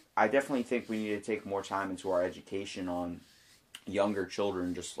I definitely think we need to take more time into our education on younger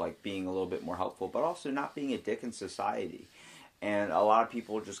children, just like being a little bit more helpful, but also not being a dick in society. And a lot of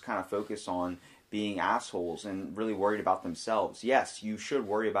people just kind of focus on being assholes and really worried about themselves. Yes, you should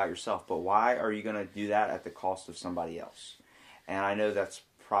worry about yourself, but why are you going to do that at the cost of somebody else? And I know that's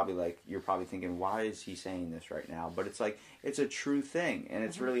probably like, you're probably thinking, why is he saying this right now? But it's like, it's a true thing, and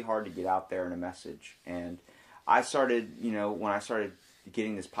it's really hard to get out there in a message. And I started, when I started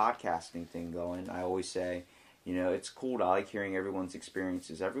getting this podcasting thing going, I always say, it's cool. I like hearing everyone's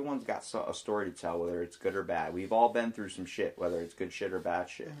experiences. Everyone's got a story to tell, whether it's good or bad. We've all been through some shit, whether it's good shit or bad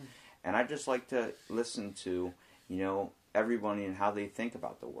shit. Mm-hmm. And I just like to listen to, everybody and how they think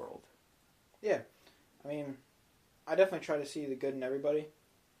about the world. Yeah. I mean, I definitely try to see the good in everybody,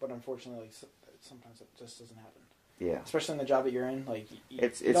 but unfortunately, sometimes it just doesn't happen. Yeah. Especially in the job that you're in. Like,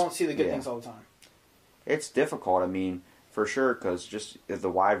 you don't see the good things all the time. It's difficult. I mean, for sure, because just the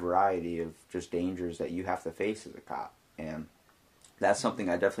wide variety of just dangers that you have to face as a cop. And that's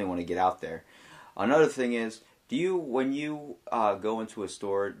something I definitely want to get out there. Another thing is, when you go into a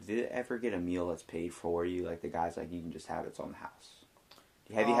store, did it ever get a meal that's paid for you? Like the guys, like, you can just have it's on the house.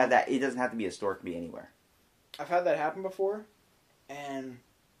 Have you had that? It doesn't have to be a store; it can be anywhere. I've had that happen before, and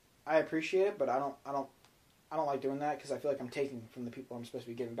I appreciate it, but I don't like doing that because I feel like I'm taking from the people I'm supposed to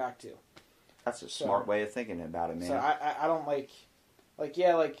be giving back to. That's a smart way of thinking about it, man. So I don't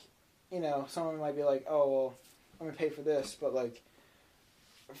someone might be like, oh well, I'm gonna pay for this, but like,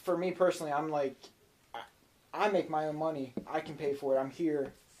 for me personally, I'm like, I make my own money. I can pay for it. I'm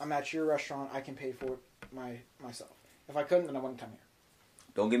here. I'm at your restaurant. I can pay for it myself. If I couldn't, then I wouldn't come here.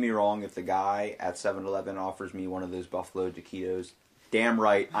 Don't get me wrong. If the guy at 7-Eleven offers me one of those buffalo taquitos, damn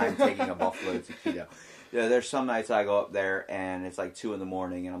right I'm taking a buffalo taquito. There's some nights I go up there and it's like 2 a.m.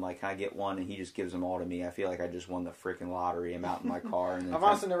 and I'm like, can I get one? And he just gives them all to me. I feel like I just won the freaking lottery. I'm out in my car. And I've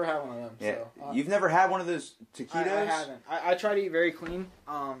honestly never had one of them. Yeah. So, You've never had one of those taquitos? I haven't. I try to eat very clean.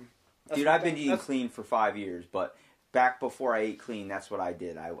 Dude, I've been eating clean for 5 years, but back before I ate clean, that's what I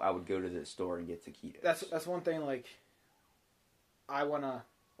did. I would go to the store and get taquitos. That's one thing, like, I want to,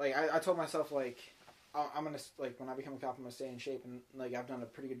 like, I told myself, like, I'm going to, like, when I become a cop, I'm going to stay in shape, and, like, I've done a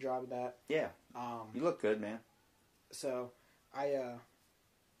pretty good job of that. Yeah. You look good, man. So, I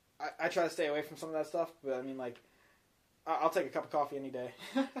try to stay away from some of that stuff, but, I mean, like, I'll take a cup of coffee any day.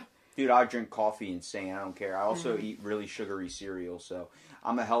 Dude, I drink coffee insane. I don't care. I also eat really sugary cereal, so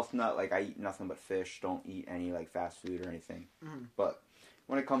I'm a health nut. Like, I eat nothing but fish. Don't eat any, like, fast food or anything. Mm-hmm. But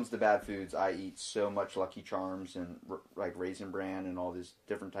when it comes to bad foods, I eat so much Lucky Charms and, like, Raisin Bran and all these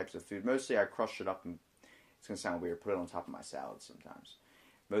different types of food. Mostly I crush it up and, it's going to sound weird, put it on top of my salad sometimes.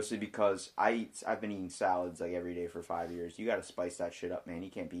 Mostly because I've been eating salads, like, every day for 5 years. You got to spice that shit up, man.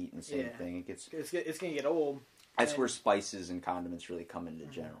 You can't be eating the same thing. It's going to get old. That's where spices and condiments really come into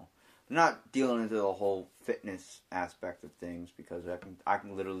general. I'm not dealing into the whole fitness aspect of things because I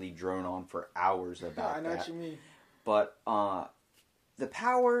can literally drone on for hours about that. I know what you mean. But the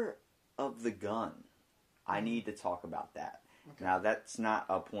power of the gun, I need to talk about that. Okay. Now, that's not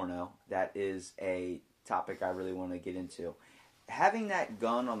a porno. That is a topic I really want to get into. Having that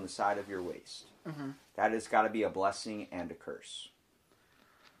gun on the side of your waist, that has got to be a blessing and a curse.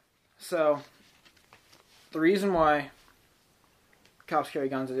 So, the reason why cops carry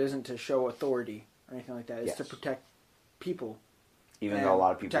guns, it isn't to show authority or anything like that. It's to protect people. Even though a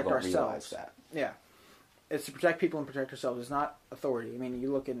lot of people don't realize that. Yeah. It's to protect people and protect ourselves. It's not authority. I mean,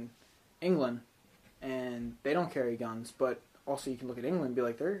 you look in England, and they don't carry guns, but also you can look at England and be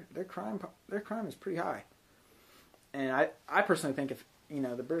like, their crime is pretty high. And I personally think if,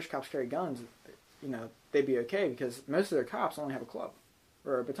 the British cops carry guns, they'd be okay because most of their cops only have a club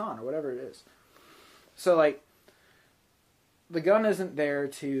or a baton or whatever it is. So, like, the gun isn't there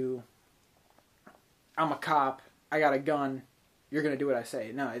to, I'm a cop, I got a gun, you're going to do what I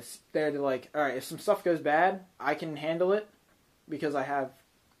say. No, it's there to like, all right, if some stuff goes bad, I can handle it because I have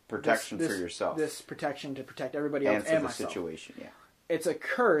protection for yourself. This protection to protect everybody else and myself. Situation, yeah. It's a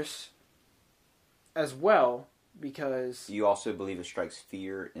curse as well because... You also believe it strikes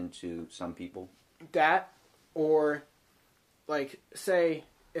fear into some people? That, or, like, say,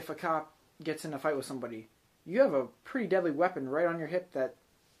 if a cop gets in a fight with somebody, you have a pretty deadly weapon right on your hip that,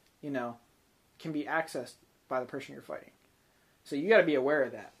 you know, can be accessed by the person you're fighting. So you got to be aware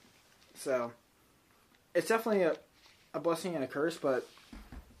of that. So it's definitely a blessing and a curse, but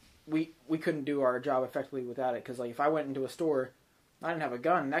we couldn't do our job effectively without it. Because like if I went into a store, I didn't have a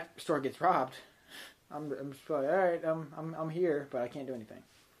gun, and that store gets robbed. I'm just like, all right, I'm here, but I can't do anything.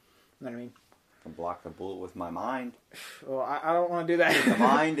 You know what I mean? I can block the bullet with my mind. Well, I don't want to do that. The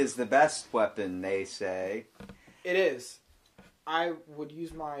mind is the best weapon, they say. It is. I would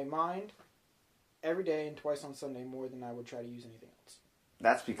use my mind every day and twice on Sunday more than I would try to use anything else.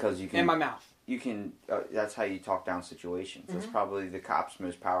 That's because you can... And my mouth. You can... that's how you talk down situations. That's probably the cop's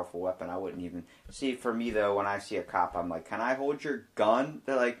most powerful weapon. I wouldn't even... See, for me, though, when I see a cop, I'm like, can I hold your gun?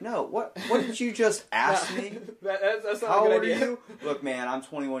 They're like, no, what did you just ask me? That's not How a good old idea. are you? Look, man, I'm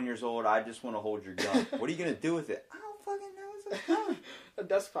 21 years old. I just want to hold your gun. What are you going to do with it? I don't fucking know. It's a gun.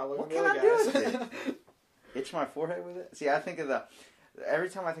 That's probably What one can of I the do other with guys. it? Itch my forehead with it? See, I think of the... Every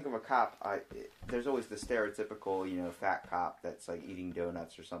time I think of a cop, there's always the stereotypical, fat cop that's like eating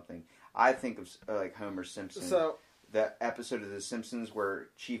donuts or something. I think of like Homer Simpson. So the episode of The Simpsons where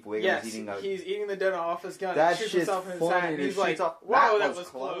Chief Wiggum's eating he's eating the donut off his gun. That shoots shit's himself in his funny. hand. He's like, off, "Wow, that was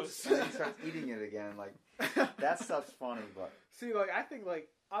close." And then he starts eating it again. Like that stuff's funny, but See, like I think, like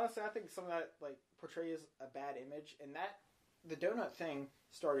honestly, I think some of that like portrays a bad image, and that the donut thing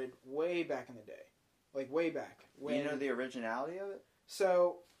started way back in the day, like way back. When, you know the originality of it?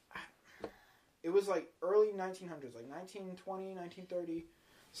 So it was like early 1900s, like 1920, 1930,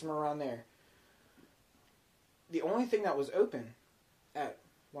 somewhere around there. The only thing that was open at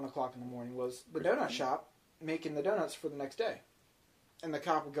 1 o'clock in the morning was the donut shop making the donuts for the next day. And the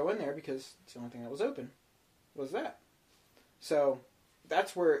cop would go in there because it's the only thing that was open was that. So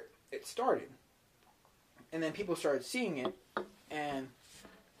that's where it started. And then people started seeing it, and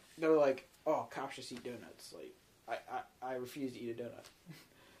they were like, oh, cops just eat donuts. Like, I refuse to eat a donut.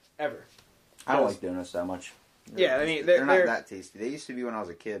 Ever. I don't like donuts that much. Yeah, I mean, they're not that tasty. They used to be when I was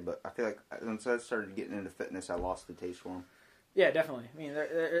a kid, but I feel like once I started getting into fitness, I lost the taste for them. Yeah, definitely. I mean,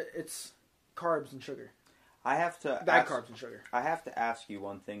 it's carbs and sugar. I have to bad carbs and sugar. I have to ask you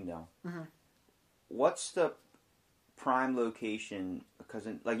one thing though. Mm-hmm. What's the prime location? Because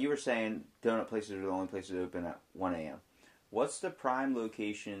like you were saying, donut places are the only places open at 1 a.m. What's the prime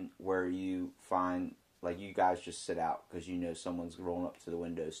location where you find? Like, you guys just sit out because you know someone's rolling up to the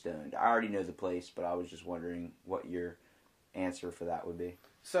window stoned. I already know the place, but I was just wondering what your answer for that would be.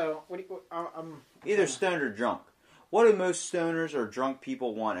 So, either stoned or drunk. What do most stoners or drunk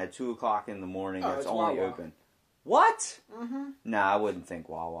people want at 2 o'clock in the morning that's only Wawa. open? What? Mm-hmm. Nah, I wouldn't think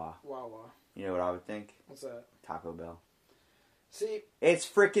Wawa. Wawa. You know what I would think? What's that? Taco Bell. See? It's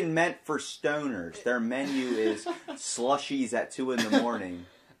freaking meant for stoners. Their menu is slushies at 2 in the morning.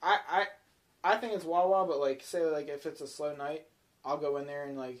 I think it's Wawa, but like, say like if it's a slow night, I'll go in there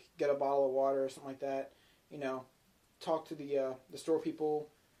and like get a bottle of water or something like that. Talk to the store people.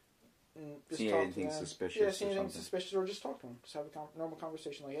 And just see talk anything to them. suspicious? Yeah, see anything suspicious, or just talk to them. Just have a normal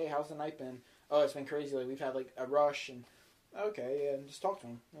conversation. Like, hey, how's the night been? Oh, it's been crazy. Like we've had like a rush, and okay, yeah, and just talk to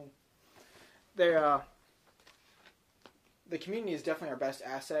them. The community is definitely our best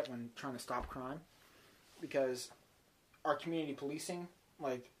asset when trying to stop crime, because our community policing,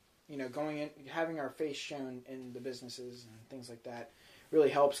 like. Going in, having our face shown in the businesses and things like that really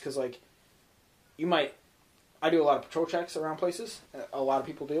helps because, like, I do a lot of patrol checks around places. A lot of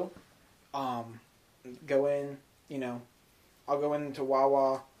people do. Go in, I'll go into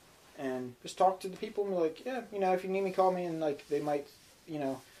Wawa and just talk to the people and be like, yeah, if you need me, call me. And, like, they might,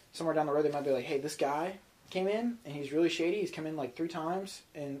 somewhere down the road, they might be like, hey, this guy came in and he's really shady. He's come in, like, 3 times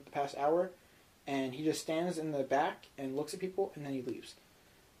in the past hour. And he just stands in the back and looks at people and then he leaves.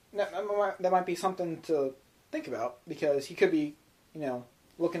 That might be something to think about because he could be,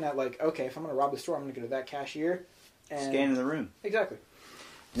 looking at like, okay, if I'm going to rob the store, I'm going to go to that cashier and scan in the room. Exactly.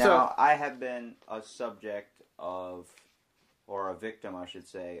 Now, I have been a subject of, or a victim, I should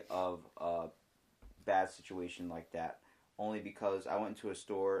say, of a bad situation like that. Only because I went into a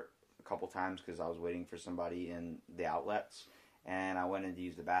store a couple times because I was waiting for somebody in the outlets, and I went in to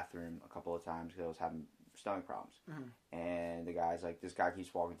use the bathroom a couple of times because I was having stomach problems. Mm-hmm. And the guy's like, this guy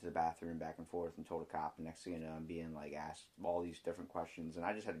keeps walking to the bathroom back and forth, and told a cop. And next thing you know, I'm being like asked all these different questions, and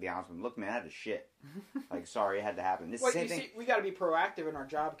I just had to be honest with him. Look, man, I had to shit. Like, sorry, it had to happen. This same thing. See, we got to be proactive in our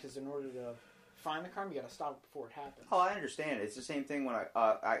job because in order to find the crime, you got to stop it before it happens. Oh, I understand. It's the same thing when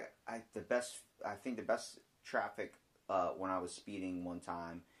I think the best traffic when I was speeding one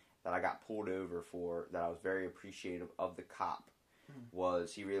time that I got pulled over for, that I was very appreciative of the cop,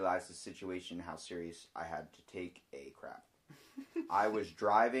 was he realized the situation, how serious I had to take a crap. I was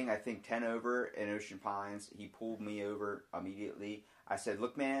driving, I think 10 over in Ocean Pines. He pulled me over immediately. I said,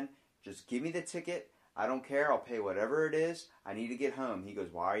 look, man, just give me the ticket. I don't care. I'll pay whatever it is. I need to get home. He goes,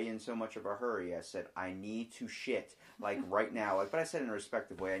 why are you in so much of a hurry? I said, I need to shit, like right now. Like, but I said in a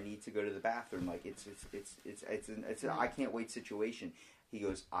respectful way, I need to go to the bathroom. Like it's an I can't wait situation. He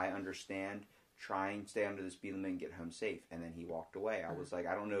goes, I understand. Try and stay under the speed limit and get home safe. And then he walked away. I was like,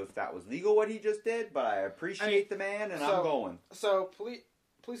 I don't know if that was legal what he just did, but I appreciate the man, and I'm going. So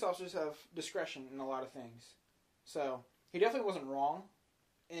police officers have discretion in a lot of things. So he definitely wasn't wrong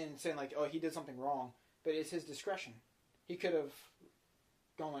in saying like, oh, he did something wrong, but it's his discretion. He could have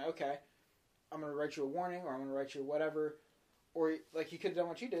gone like, okay, I'm going to write you a warning, or I'm going to write you whatever, or like he could have done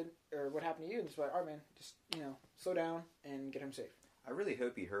what you did or what happened to you, and just like, all right, man, just slow down and get him safe. I really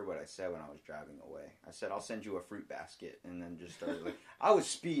hope he heard what I said when I was driving away. I said, I'll send you a fruit basket, and then just started like, I was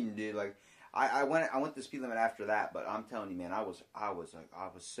speeding, dude. Like, I went the speed limit after that, but I'm telling you, man, I was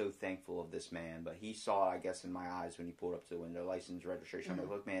so thankful of this man. But he saw, I guess, in my eyes when he pulled up to the window, license, registration. I'm like,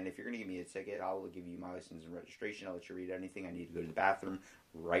 look, man, if you're gonna give me a ticket, I'll give you my license and registration. I'll let you read anything. I need to go to the bathroom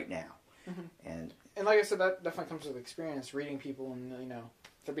right now. And like I said, that definitely comes with experience, reading people, and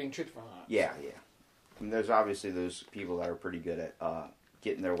if they're being truthful or not. Yeah. And there's obviously those people that are pretty good at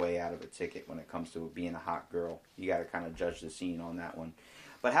getting their way out of a ticket when it comes to being a hot girl. You got to kind of judge the scene on that one.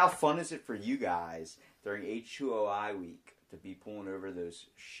 But how fun is it for you guys during H2OI week to be pulling over those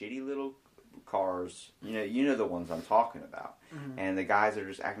shitty little cars? You know the ones I'm talking about. Mm-hmm. And the guys are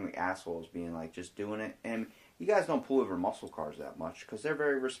just acting like assholes, being like, just doing it. And you guys don't pull over muscle cars that much because they're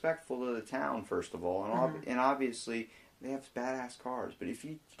very respectful of the town, first of all. And obviously, they have badass cars. But if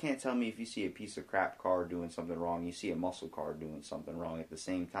you can't tell me if you see a piece of crap car doing something wrong, you see a muscle car doing something wrong at the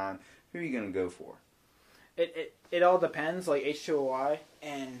same time, who are you going to go for? It all depends. Like H2OI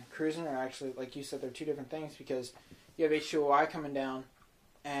and cruising are actually, like you said, they're two different things because you have H2OI coming down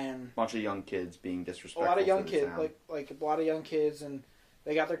and a bunch of young kids being disrespectful. A lot of young kids, like a lot of young kids, and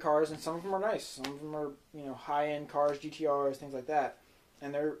they got their cars, and some of them are nice. Some of them are high end cars, GTRs, things like that,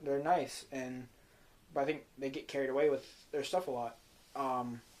 and they're nice. But I think they get carried away with their stuff a lot.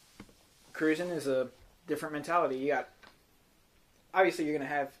 Cruising is a different mentality. Obviously you're gonna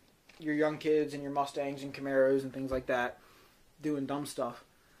have your young kids and your Mustangs and Camaros and things like that doing dumb stuff.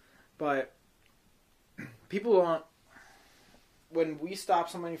 But people don't, when we stop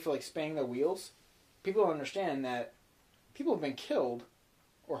somebody for like spinning their wheels, people don't understand that people have been killed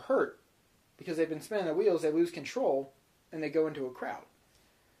or hurt because they've been spinning their wheels, they lose control, and they go into a crowd.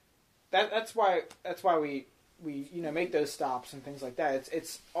 That's why we make those stops and things like that.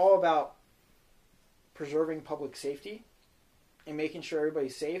 It's all about preserving public safety and making sure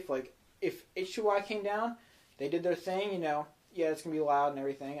everybody's safe. Like, if H2I came down, they did their thing, it's going to be loud and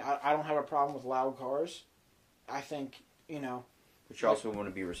everything. I don't have a problem with loud cars. I think, But you also want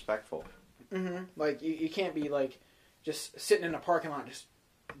to be respectful. Mm-hmm. Like, you can't be, like, just sitting in a parking lot just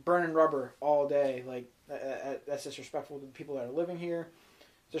burning rubber all day. Like, that's disrespectful to the people that are living here.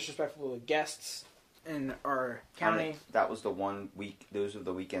 Disrespectful to guests in our county. That was the one week. Those are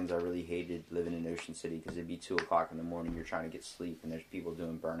the weekends I really hated living in Ocean City because it'd be 2:00 in the morning. You're trying to get sleep, and there's people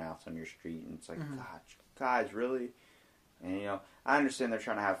doing burnouts on your street, and it's like, God, guys, really? And I understand they're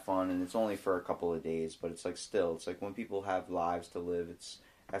trying to have fun, and it's only for a couple of days, but it's like still, it's like when people have lives to live,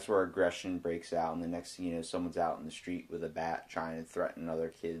 that's where aggression breaks out, and the next thing you know, someone's out in the street with a bat trying to threaten other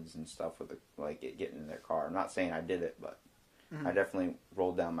kids and stuff with getting in their car. I'm not saying I did it, but. I definitely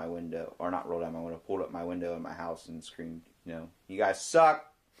rolled down my window, or not rolled down my window, pulled up my window in my house and screamed, you guys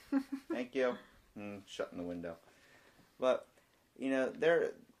suck. Thank you. Shutting the window. But,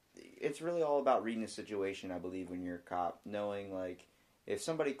 it's really all about reading the situation, I believe, when you're a cop. Knowing, like, if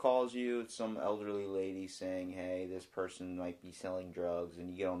somebody calls you, it's some elderly lady saying, hey, this person might be selling drugs, and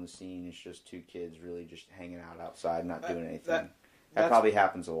you get on the scene, it's just two kids really just hanging out outside, not doing anything. That probably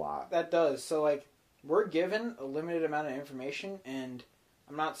happens a lot. That does. So, like, we're given a limited amount of information, and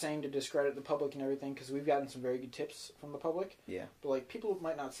I'm not saying to discredit the public and everything, because we've gotten some very good tips from the public. Yeah. But, like, people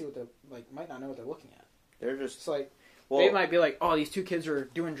might not see what might not know what they're looking at. They're just... It's like, they might be like, oh, these two kids are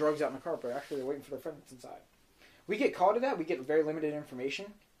doing drugs out in the car, but actually they're waiting for their friends inside. We get caught at that. We get very limited information.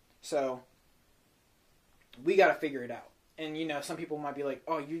 So, we got to figure it out. And, you know, some people might be like,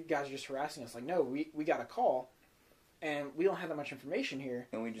 oh, you guys are just harassing us. Like, no, we got a call, and we don't have that much information here.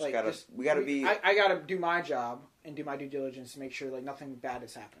 And we just like, gotta be... I gotta do my job and do my due diligence to make sure, like, nothing bad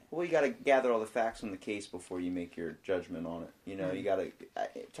is happening. Well, you gotta gather all the facts on the case before you make your judgment on it. You know, you gotta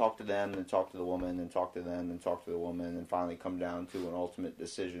talk to them, then talk to the woman, then talk to them, then talk to the woman, and finally come down to an ultimate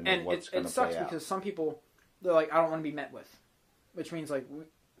decision of what's going to play out. And it sucks because some people, they're like, I don't want to be met with. Which means, like,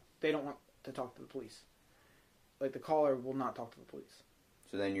 they don't want to talk to the police. Like, the caller will not talk to the police.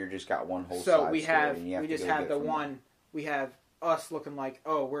 So then you're just got one whole side story. So we just have the one, we have us looking like,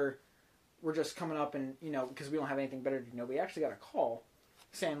 oh, we're just coming up and, you know, because we don't have anything better to do. No, we actually got a call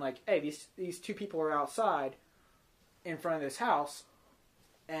saying, like, hey, these two people are outside in front of this house,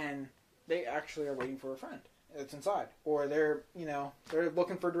 and they actually are waiting for a friend that's inside. Or they're, you know, they're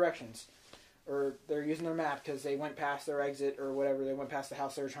looking for directions. Or they're using their map because they went past their exit or whatever. They went past the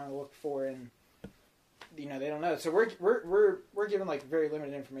house they were trying to look for, and, you know, they don't know. So we're given, like, very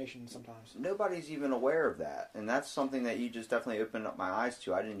limited information sometimes. Nobody's even aware of that, and that's something that you just definitely opened up my eyes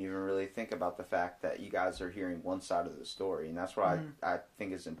to. I didn't even really think about the fact that you guys are hearing one side of the story, and that's what I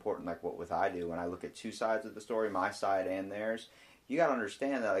think is important. Like what with I do when I look at two sides of the story, my side and theirs. You got to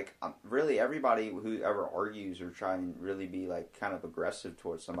understand that, like, really everybody who ever argues or try and really be, like, kind of aggressive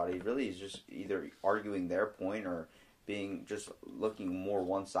towards somebody really is just either arguing their point or being just looking more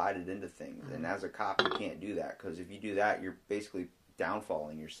one-sided into things. And as a cop, you can't do that, because if you do that, you're basically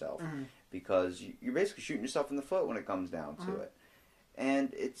downfalling yourself, because you're basically shooting yourself in the foot when it comes down to it.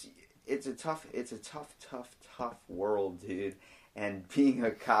 And it's a tough world, dude. And being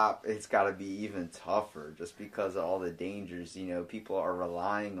a cop, it's got to be even tougher, just because of all the dangers. You know, people are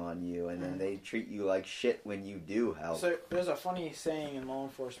relying on you, and then they treat you like shit when you do help. So there's a funny saying in law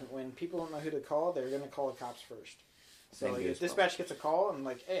enforcement: when people don't know who to call, they're going to call the cops first. So like, if dispatch gets a call and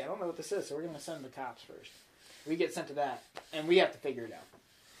like, hey, I don't know what this is, so we're going to send the cops first. We get sent to that, and we have to figure it out.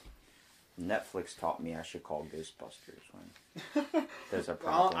 Netflix taught me I should call Ghostbusters when there's a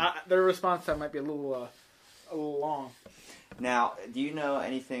problem. Well, their response time might be a little long. Now, do you know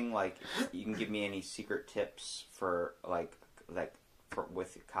anything, like, you can give me any secret tips for, like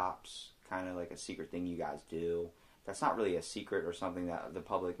with cops, kind of like a secret thing you guys do that's not really a secret or something that the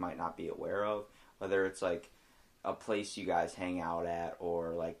public might not be aware of, whether it's like a place you guys hang out at,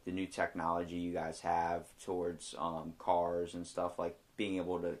 or like the new technology you guys have towards cars and stuff, like being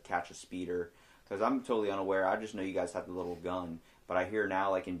able to catch a speeder, because I'm totally unaware. I just know you guys have the little gun, but I hear now,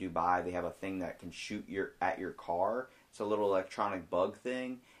 like in Dubai, they have a thing that can shoot at your car. It's a little electronic bug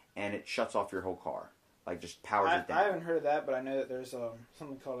thing, and it shuts off your whole car. Like, just powers it down. I haven't heard of that, but I know that there's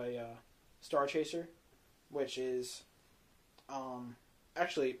something called a Star Chaser, which is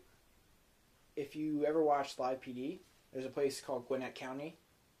actually, if you ever watched Live PD, there's a place called Gwinnett County,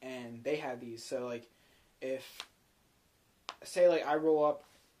 and they have these. So, like, say, like, I roll up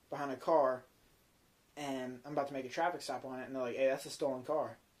behind a car, and I'm about to make a traffic stop on it, and they're like, hey, that's a stolen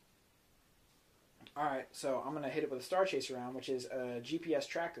car. Alright, so I'm going to hit it with a Star Chaser round, which is a GPS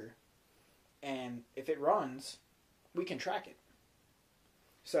tracker, and if it runs, we can track it.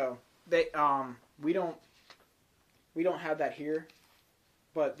 So, we don't have that here,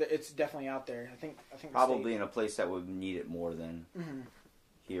 but it's definitely out there. I think probably in a place that would need it more than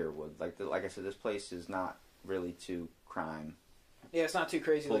here would. Like I said, this place is not really too crime. Yeah, it's not too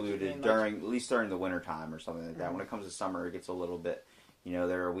crazy. Polluted at least during the winter time or something like that. When it comes to summer, it gets a little bit. You know,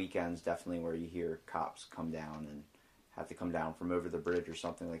 there are weekends definitely where you hear cops come down and have to come down from over the bridge or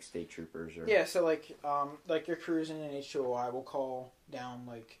something, like state troopers. Or yeah, so like you're cruising in H2OI, we'll call down,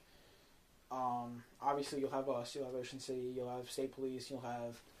 like, obviously you'll have us, you'll have Ocean City, you'll have state police, you'll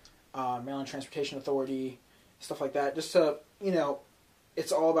have Maryland Transportation Authority, stuff like that. Just to, you know,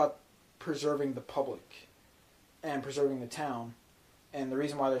 it's all about preserving the public and preserving the town. And the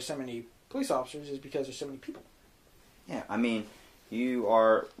reason why there's so many police officers is because there's so many people. Yeah, I mean,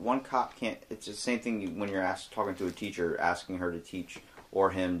 one cop can't, it's the same thing when you're talking to a teacher, asking her to teach, or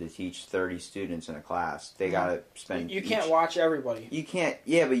him to teach 30 students in a class. They gotta spend... You can't watch everybody. You can't,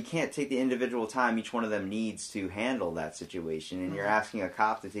 yeah, but you can't take the individual time each one of them needs to handle that situation, and you're asking a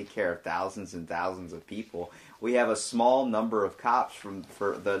cop to take care of thousands and thousands of people. We have a small number of cops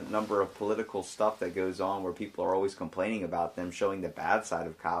for the number of political stuff that goes on, where people are always complaining about them, showing the bad side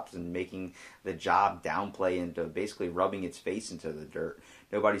of cops and making the job downplay into basically rubbing its face into the dirt.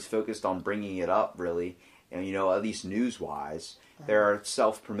 Nobody's focused on bringing it up, really, and, you know, at least news-wise. There are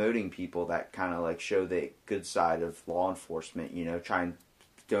self-promoting people that kind of like show the good side of law enforcement, you know, try and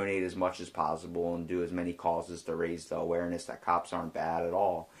donate as much as possible and do as many causes to raise the awareness that cops aren't bad at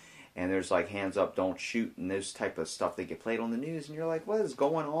all. And there's like hands up, don't shoot, and those type of stuff that get played on the news, and you're like, what is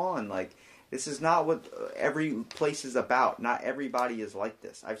going on? Like, This is not what every place is about. Not everybody is like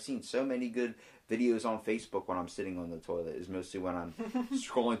this. I've seen so many good videos on Facebook when I'm sitting on the toilet. Is mostly when I'm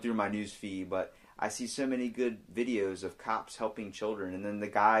scrolling through my news feed, but I see so many good videos of cops helping children, and then the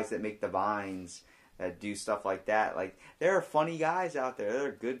guys that make the vines that do stuff like that. Like, there are funny guys out there. There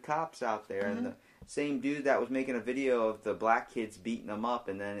are good cops out there, and the same dude that was making a video of the black kids beating them up,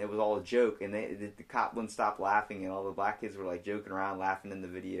 and then it was all a joke, and the cop wouldn't stop laughing, and all the black kids were like joking around, laughing in the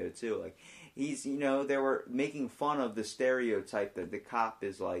video too. Like, he's, you know, they were making fun of the stereotype that the cop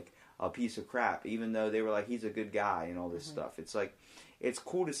is like a piece of crap, even though they were like, he's a good guy and all this stuff. It's like, it's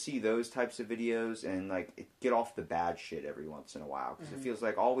cool to see those types of videos and like get off the bad shit every once in a while, because it feels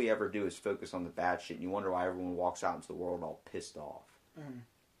like all we ever do is focus on the bad shit, and you wonder why everyone walks out into the world all pissed off.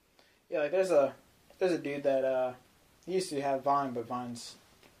 Yeah, like there's a dude that he used to have Vine, but Vine's,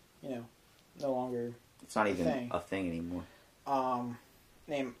 you know, no longer. It's not even a thing anymore.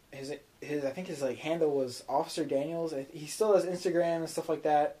 Name his I think his like handle was Officer Daniels. He still has Instagram and stuff like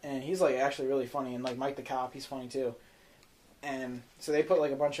that, and he's like actually really funny. And like Mike the Cop, he's funny too. And so they put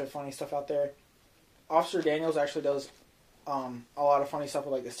like a bunch of funny stuff out there. Officer Daniels actually does a lot of funny stuff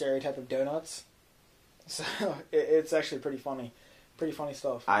with like the stereotype of donuts. So it's actually pretty funny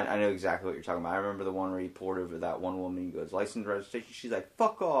stuff. I know exactly what you're talking about. I remember the one where he poured over that one woman. He goes, license registration. She's like,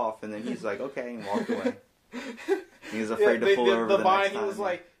 fuck off. And then he's like, okay, and walked away. He was afraid to pull over the next time. He was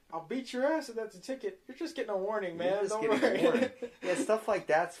like, I'll beat your ass if that's a ticket. You're just getting a warning, man. Don't worry. A warning. Yeah, stuff like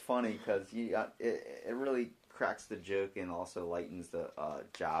that's funny because it really cracks the joke and also lightens the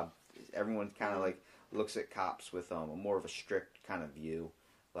job. Everyone kind of like looks at cops with a more of a strict kind of view.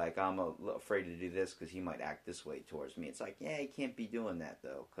 Like, I'm afraid to do this because he might act this way towards me. It's like, yeah, he can't be doing that,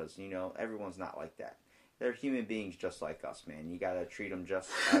 though, because, you know, everyone's not like that. They're human beings just like us, man. You got to treat them just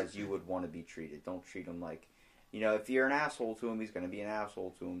as you would want to be treated. Don't treat them like, you know, if you're an asshole to him, he's going to be an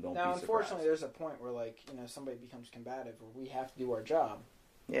asshole to him. Don't be surprised. Now, unfortunately, there's a point where, like, you know, somebody becomes combative where we have to do our job.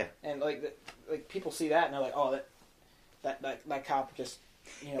 Yeah. And, like people see that and they're like, oh, that cop just...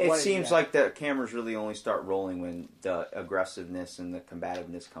 You know, it seems like the cameras really only start rolling when the aggressiveness and the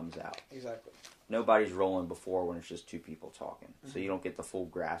combativeness comes out. Exactly. Nobody's rolling before when it's just two people talking. So you don't get the full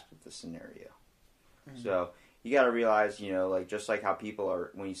grasp of the scenario. So you got to realize, you know, like just like how people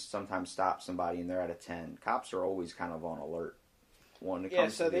are, when you sometimes stop somebody and they're at a 10, cops are always kind of on alert.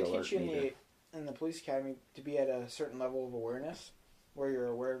 So they teach you in the police academy to be at a certain level of awareness where you're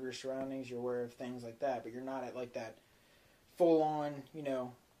aware of your surroundings, you're aware of things like that, but you're not at like that full on, you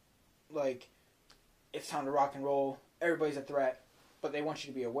know, like, it's time to rock and roll, everybody's a threat, but they want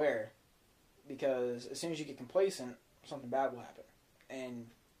you to be aware, because as soon as you get complacent, something bad will happen. And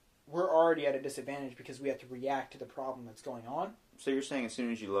we're already at a disadvantage because we have to react to the problem that's going on. So you're saying as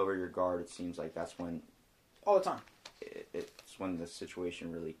soon as you lower your guard, it seems like that's when... All the time. It's when the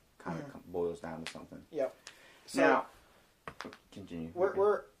situation really kind of boils down to something. Yep. So now, continue.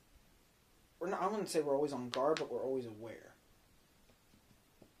 We're not, I wouldn't say we're always on guard, but we're always aware.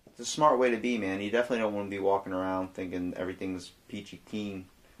 It's a smart way to be, man. You definitely don't want to be walking around thinking everything's peachy keen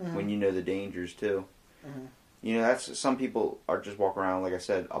when you know the dangers, too. You know, that's some people are just walking around, like I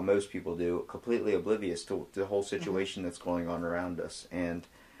said, most people do, completely oblivious to the whole situation that's going on around us. And,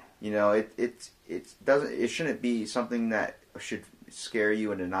 you know, it shouldn't be something that should scare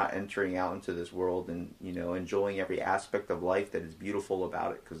you into not entering out into this world and, you know, enjoying every aspect of life that is beautiful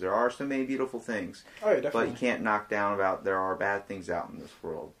about it, because there are so many beautiful things. Oh, yeah, definitely. But you can't knock down about there are bad things out in this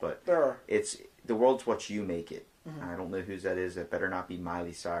world. But there are. The world's what you make it. I don't know whose that is. It better not be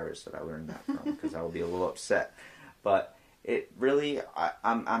Miley Cyrus that I learned that from, because I will be a little upset. But it really,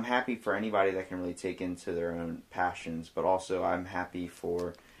 I'm happy for anybody that can really take into their own passions, but also I'm happy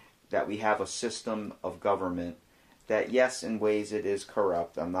for that we have a system of government that, yes, in ways it is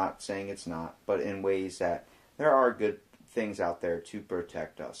corrupt. I'm not saying it's not, but in ways that there are good things out there to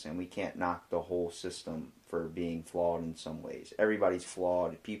protect us, and we can't knock the whole system for being flawed in some ways. Everybody's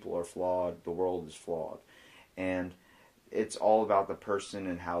flawed. People are flawed. The world is flawed. And it's all about the person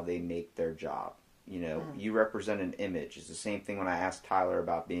and how they make their job. You know, you represent an image. It's the same thing when I asked Tyler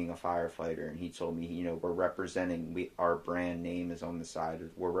about being a firefighter, and he told me, you know, we're representing, our brand name is on the side.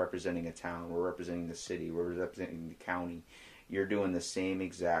 We're representing a town. We're representing the city. We're representing the county. You're doing the same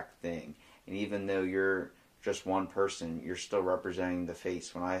exact thing. And even though you're just one person, you're still representing the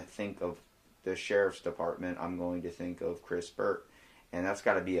face. When I think of the sheriff's department, I'm going to think of Chris Burht. And that's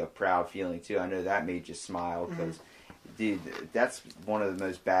got to be a proud feeling, too. I know that made you smile because, dude, that's one of the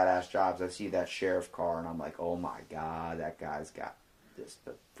most badass jobs. I see that sheriff car, and I'm like, oh, my God, that guy's got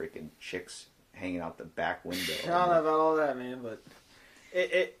the freaking chicks hanging out the back window. I don't know about all that, man, but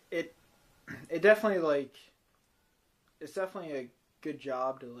it definitely, like, it's definitely a good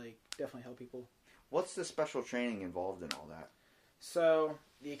job to, like, definitely help people. What's the special training involved in all that? So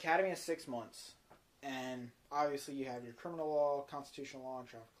the academy is 6 months, and obviously you have your criminal law, constitutional law, and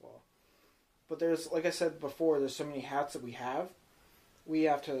traffic law. But there's, like I said before, there's so many hats that we have. We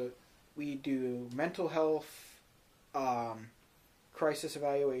do mental health, crisis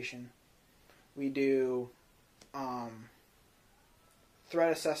evaluation. We do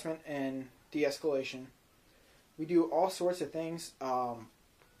threat assessment and de-escalation. We do all sorts of things.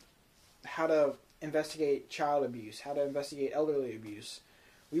 How to investigate child abuse, how to investigate elderly abuse.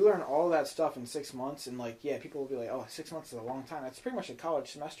 We learn all that stuff in 6 months, and people will be like, oh, 6 months is a long time. That's pretty much a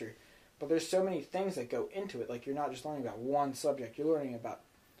college semester. But there's so many things that go into it. Like, you're not just learning about one subject. You're learning about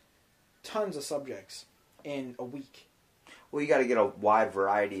tons of subjects in a week. Well, you got to get a wide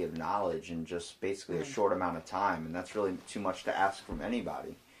variety of knowledge in just basically a short amount of time, and that's really too much to ask from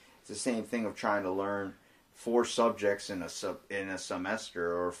anybody. It's the same thing of trying to learn 4 subjects in a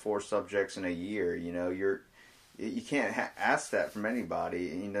semester or 4 subjects in a year. You can't ask that from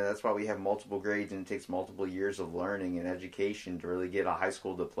anybody. That's why we have multiple grades, and it takes multiple years of learning and education to really get a high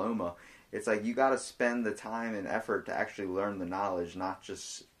school diploma. It's like you got to spend the time and effort to actually learn the knowledge, not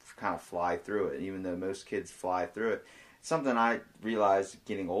just kind of fly through it. Even though most kids fly through it, it's something I realized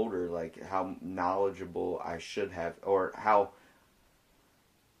getting older, like how knowledgeable I should have, or how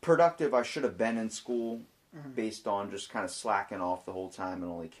productive I should have been in school. Based on just kind of slacking off the whole time and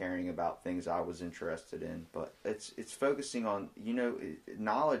only caring about things I was interested in. But it's focusing on,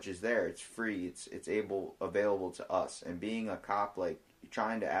 knowledge is there. It's free. It's available to us. And being a cop, like,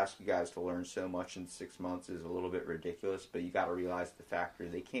 trying to ask you guys to learn so much in 6 months is a little bit ridiculous. But you got to realize the factor.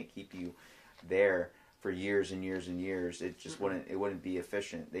 They can't keep you there for years and years and years. It just wouldn't be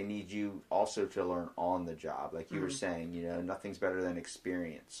efficient. They need you also to learn on the job, like you were saying. Nothing's better than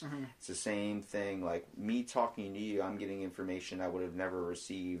experience. It's the same thing. Like me talking to you, I'm getting information I would have never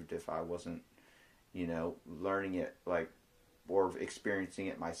received if I wasn't, learning it or experiencing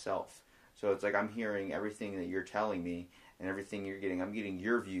it myself. So it's like I'm hearing everything that you're telling me and everything you're getting. I'm getting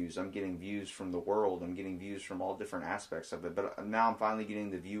your views. I'm getting views from the world. I'm getting views from all different aspects of it. But now I'm finally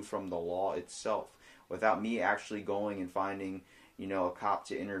getting the view from the law itself, without me actually going and finding, a cop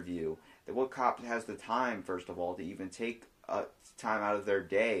to interview. What cop has the time, first of all, to even take time out of their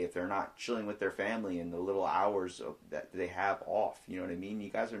day if they're not chilling with their family in the little hours that they have off? You know what I mean? You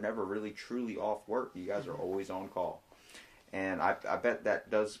guys are never really truly off work. You guys are always on call. And I bet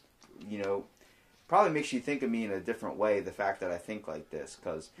that does, probably makes you think of me in a different way, the fact that I think like this.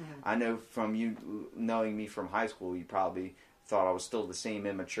 Because I know from you knowing me from high school, you probably thought I was still the same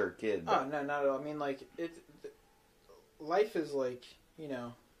immature kid. Oh, no, not at all. I mean, life is life, you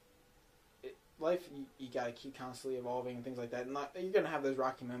got to keep constantly evolving and things like that. And you're going to have those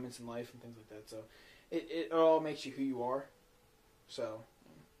rocky moments in life and things like that. So it all makes you who you are. So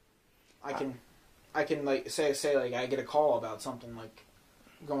I can say I get a call about something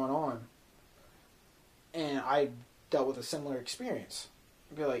going on, and I dealt with a similar experience.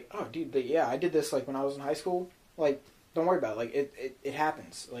 I'd be like, oh, dude, I did this when I was in high school. Don't worry about it. It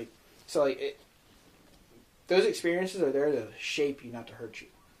happens. Those experiences are there to shape you, not to hurt you.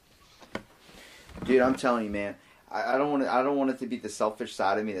 Dude, I'm telling you, man. I don't want it to be the selfish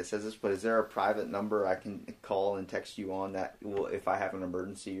side of me that says this, but is there a private number I can call and text you on that if I have an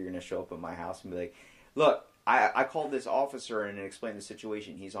emergency, you're going to show up at my house and be like, look, I called this officer and explained the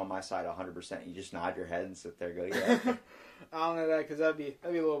situation. He's on my side 100%. You just nod your head and sit there and go, yeah. Okay. I don't know that because that'd be a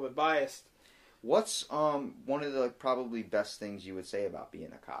little bit biased. What's one of the probably best things you would say about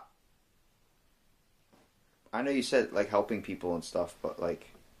being a cop? I know you said helping people and stuff, but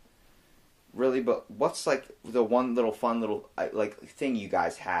really, but what's the one little fun little thing you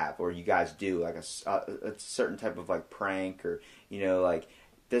guys have or you guys do, a certain type of prank, or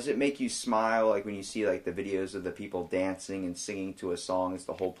does it make you smile when you see the videos of the people dancing and singing to a song as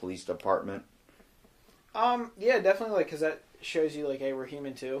the whole police department? Yeah, definitely, because that shows you hey, we're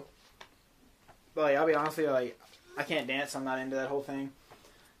human too. But I'll be honest with you, I can't dance. I'm not into that whole thing.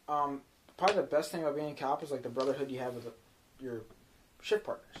 Probably the best thing about being a cop is the brotherhood you have with your shift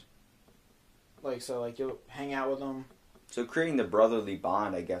partners. You'll hang out with them. So creating the brotherly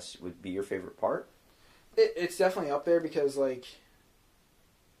bond, I guess, would be your favorite part? It's definitely up there because,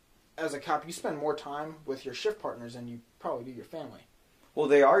 as a cop, you spend more time with your shift partners than you probably do your family. Well,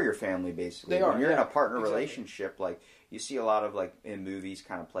 they are your family, basically. They are. When you're in a partner exactly. relationship, you see a lot of, in movies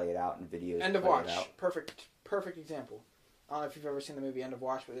kind of play it out, in videos End of play Watch. it out. Perfect example. I don't know if you've ever seen the movie End of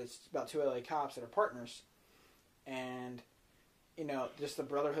Watch, but it's about 2 LA cops that are partners. And, just the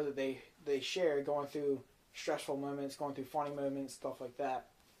brotherhood that they share, going through stressful moments, going through funny moments, stuff like that.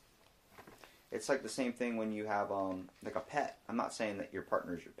 It's like the same thing when you have like a pet. I'm not saying that your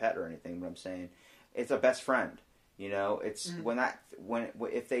partner's your pet or anything, but I'm saying it's a best friend. You know, it's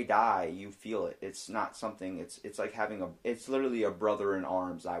if they die, you feel it. It's not something. It's like having it's literally a brother in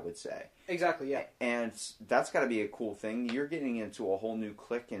arms, I would say. Exactly. Yeah. And that's got to be a cool thing. You're getting into a whole new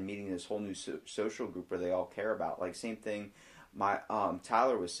clique and meeting this whole new social group where they all care about. Like same thing, my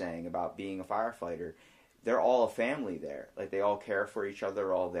Tyler was saying about being a firefighter. They're all a family there. Like, they all care for each other,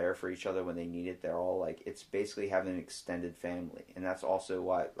 they're all there for each other when they need it. They're all, like, it's basically having an extended family. And that's also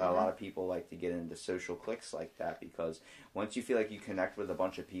why a lot of people like to get into social cliques like that, because once you feel like you connect with a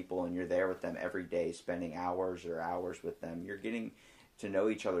bunch of people and you're there with them every day, spending hours with them, you're getting to know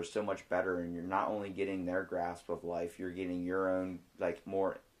each other so much better, and you're not only getting their grasp of life, you're getting your own, like,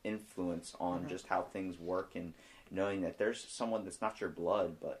 more influence on just how things work, and knowing that there's someone that's not your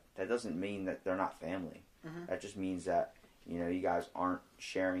blood, but that doesn't mean that they're not family. That just means that, you know, you guys aren't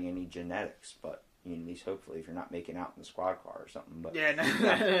sharing any genetics, but you know, at least hopefully if you're not making out in the squad car or something. But yeah, no,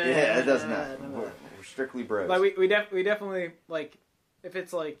 yeah, it doesn't matter. We're strictly bros. Like we definitely, like, if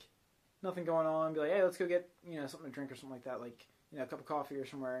it's like nothing going on, be like, hey, let's go get, you know, something to drink or something like that, like, you know, a cup of coffee or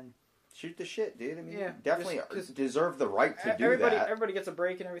somewhere, and shoot the shit, dude. I mean, yeah, definitely deserve the right to do that. Everybody gets a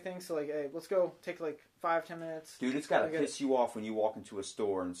break and everything, so like, hey, let's go take like 5-10 minutes. Dude, it's gotta piss you off when you walk into a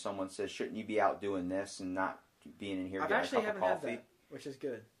store and someone says, "Shouldn't you be out doing this and not being in here getting a cup of coffee?" I actually haven't had that, which is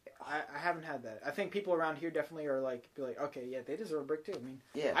good. I haven't had that. I think people around here definitely are like, be like, okay, yeah, they deserve a break too. I mean,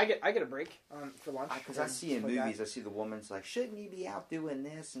 yeah, I get a break for lunch. Because I see in movies, I see the woman's like, "Shouldn't you be out doing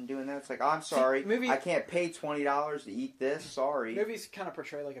this and doing that?" It's like, oh, I'm sorry, I can't pay $20 to eat this. Sorry. Movies kind of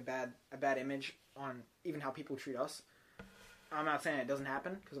portray like a bad image on even how people treat us. I'm not saying it doesn't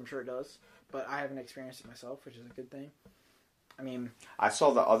happen, because I'm sure it does, but I haven't experienced it myself, which is a good thing. I mean, I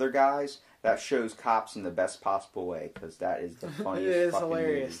saw The Other Guys. That shows cops in the best possible way, because that is the funniest. It is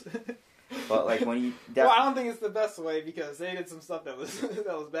hilarious. But like when you, well, I don't think it's the best way, because they did some stuff that was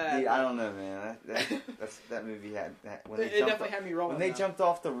bad. Dude, I don't know, man. That movie had when it definitely had me rolling. When they jumped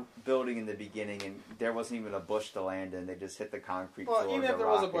off the building in the beginning and there wasn't even a bush to land in, they just hit the concrete floor. Well, even if there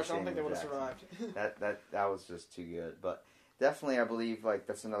was a bush, I don't think they would have survived. That was just too good, but. Definitely, I believe, like,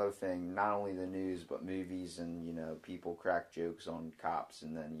 that's another thing. Not only the news, but movies and, you know, people crack jokes on cops.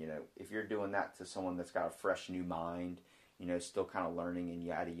 And then, you know, if you're doing that to someone that's got a fresh new mind, you know, still kind of learning and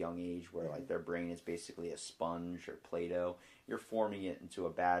at a young age where, like, their brain is basically a sponge or Play-Doh, you're forming it into a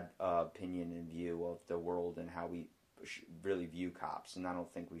bad opinion and view of the world and how we really view cops. And I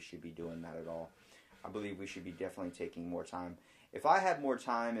don't think we should be doing that at all. I believe we should be definitely taking more time. If I had more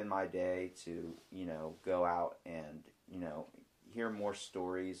time in my day to, you know, go out and, you know, hear more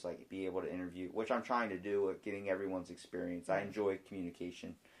stories, like be able to interview, which I'm trying to do with getting everyone's experience. I enjoy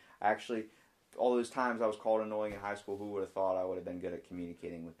communication. Actually, all those times I was called annoying in high school, who would have thought I would have been good at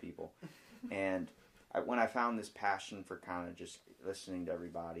communicating with people? And when I found this passion for kind of just listening to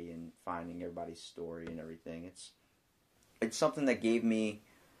everybody and finding everybody's story and everything, it's something that gave me,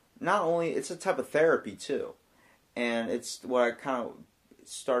 not only, it's a type of therapy too. And it's what I kind of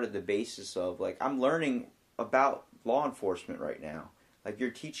started the basis of. Like, I'm learning about law enforcement right now. Like,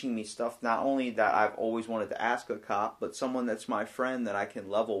 you're teaching me stuff not only that I've always wanted to ask a cop, but someone that's my friend that I can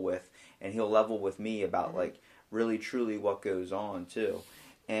level with, and he'll level with me about like really truly what goes on too.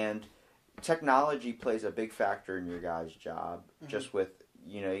 And technology plays a big factor in your guys' job, just with,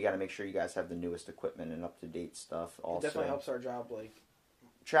 you know, you got to make sure you guys have the newest equipment and up-to-date stuff. Also, it definitely helps our job. Like,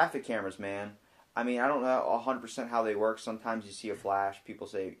 traffic cameras, man. I mean, I don't know 100% how they work. Sometimes you see a flash. People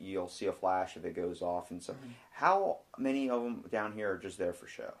say you'll see a flash if it goes off. And so, how many of them down here are just there for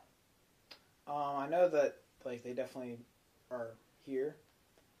show? I know that, like, they definitely are here.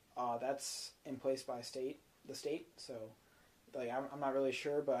 That's in place by the state. So, like, I'm not really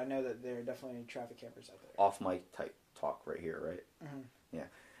sure, but I know that there are definitely traffic cameras out there. Off mic type talk right here, right? Yeah.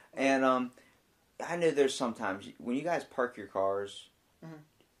 And I know there's sometimes when you guys park your cars.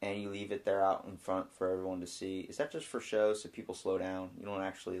 And you leave it there out in front for everyone to see. Is that just for show so people slow down? You don't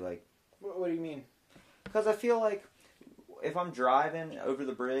actually, like... What do you mean? Because I feel like if I'm driving over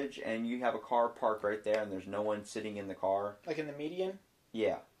the bridge and you have a car parked right there and there's no one sitting in the car... Like in the median?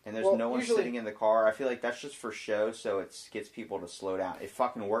 Yeah. And there's no one sitting in the car. I feel like that's just for show, so it gets people to slow down. It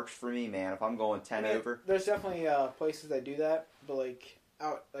fucking works for me, man. If I'm going 10 over... There's definitely places that do that, but, like,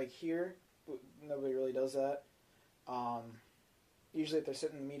 out, like, here, nobody really does that. Usually if they're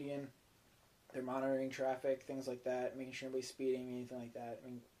sitting in the median, they're monitoring traffic, things like that, making sure nobody's speeding, anything like that. I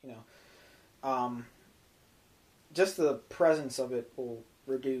mean, you know, just the presence of it will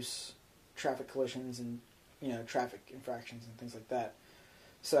reduce traffic collisions and, you know, traffic infractions and things like that.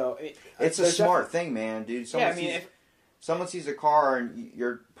 So it's a smart thing, man, dude. Yeah, I mean, someone sees a car and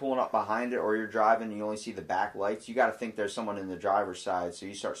you're pulling up behind it, or you're driving and you only see the back lights, you got to think there's someone in the driver's side, so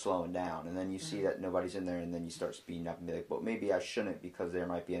you start slowing down, and then you see that nobody's in there, and then you start speeding up and be like, well, maybe I shouldn't because there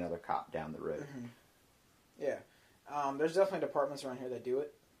might be another cop down the road. Yeah. There's definitely departments around here that do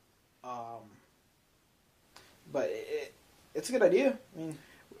it. But it's a good idea. I mean,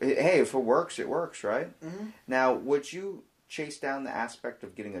 hey, if it works, right? Mm-hmm. Now, would you chase down the aspect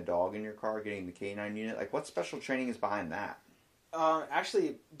of getting a dog in your car, getting the canine unit? Like, what special training is behind that?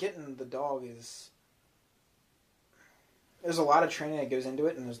 Actually, getting the dog there's a lot of training that goes into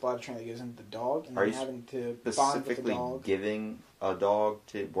it, and there's a lot of training that goes into the dog, and Are you having to bond with the specifically dog. giving a dog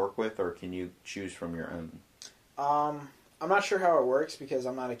to work with, or can you choose from your own? I'm not sure how it works because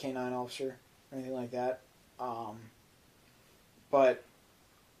I'm not a canine officer or anything like that. But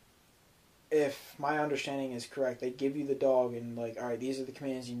if my understanding is correct, they give you the dog and like, all right, these are the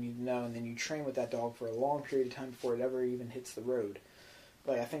commands you need to know, and then you train with that dog for a long period of time before it ever even hits the road.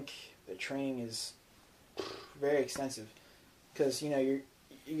 Like, I think the training is very extensive because, you know,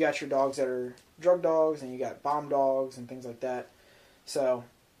 you got your dogs that are drug dogs and you got bomb dogs and things like that. So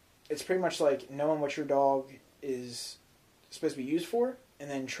it's pretty much like knowing what your dog is supposed to be used for and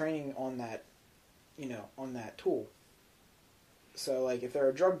then training on that, you know, on that tool. So, like, if they're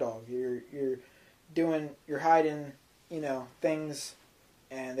a drug dog, you're hiding, you know, things,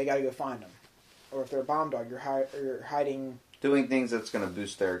 and they got to go find them. Or if they're a bomb dog, you're hiding, doing things that's going to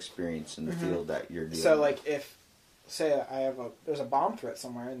boost their experience in the field that you're doing. So, like, if say there's a bomb threat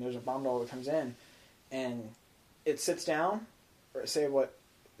somewhere, and there's a bomb dog that comes in, and it sits down, or say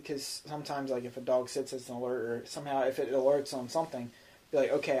because sometimes, like, if a dog sits, it's an alert, or somehow if it alerts on something, be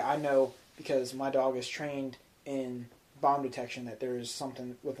like, okay, I know because my dog is trained in bomb detection that there is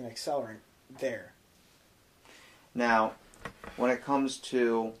something with an accelerant there. Now, when it comes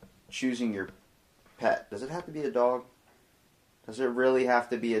to choosing your pet, does it have to be a dog? Does it really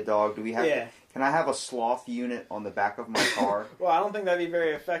have to be a dog? Do we have to, can I have a sloth unit on the back of my car? Well, I don't think that'd be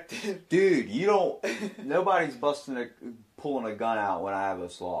very effective. Dude, nobody's pulling a gun out when I have a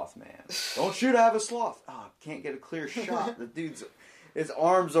sloth, man. Don't shoot, I have a sloth. Oh, can't get a clear shot. The dude's, his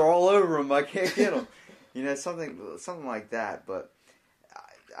arms are all over him. I can't get him. You know, something like that. But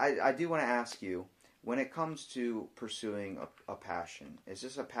I do want to ask you, when it comes to pursuing a passion, is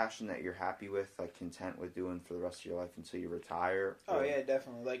this a passion that you're happy with, like content with doing for the rest of your life until you retire? Oh yeah,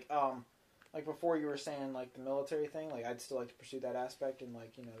 definitely. Like before you were saying like the military thing, like I'd still like to pursue that aspect in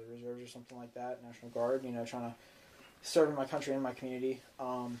like, you know, the reserves or something like that, National Guard, you know, trying to serve in my country and my community.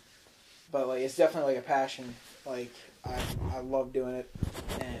 But like it's definitely like a passion. Like I love doing it,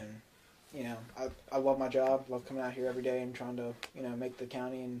 and you know, I love my job, love coming out here every day and trying to, you know, make the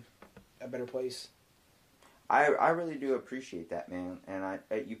county and a better place. I really do appreciate that, man, and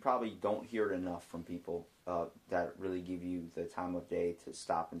you probably don't hear it enough from people that really give you the time of day to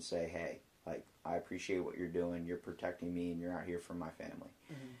stop and say, hey, like, I appreciate what you're doing, you're protecting me, and you're out here for my family.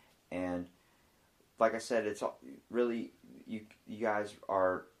 Mm-hmm. And like I said, it's really, you guys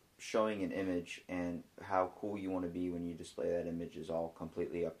are showing an image, and how cool you want to be when you display that image is all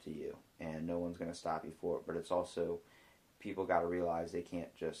completely up to you, and no one's going to stop you for it. But it's also, people got to realize they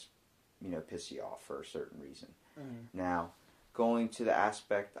can't just, you know, piss you off for a certain reason. Mm-hmm. Now, going to the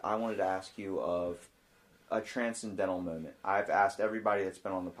aspect, I wanted to ask you of a transcendental moment. I've asked everybody that's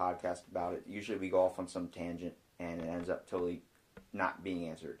been on the podcast about it. Usually we go off on some tangent, and it ends up totally not being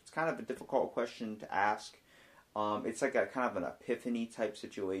answered. It's kind of a difficult question to ask. It's like a kind of an epiphany type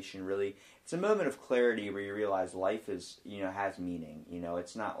situation, really. It's a moment of clarity where you realize life is, you know, has meaning. You know,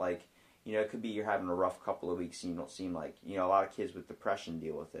 it's not like, you know, it could be you're having a rough couple of weeks and you don't seem like, you know, a lot of kids with depression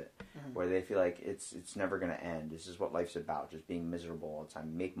deal with it, mm-hmm. where they feel like it's never going to end. This is what life's about, just being miserable all the time.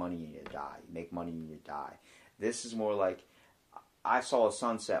 You make money and you die. You make money and you die. This is more like, I saw a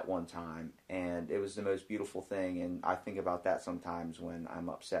sunset one time, and it was the most beautiful thing, and I think about that sometimes when I'm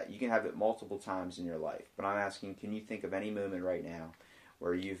upset. You can have it multiple times in your life, but I'm asking, can you think of any moment right now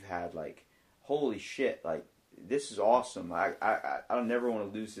where you've had, like, holy shit, like, this is awesome. I don't never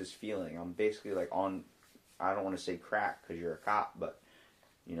want to lose this feeling. I'm basically, like, on, I don't want to say crack because you're a cop, but,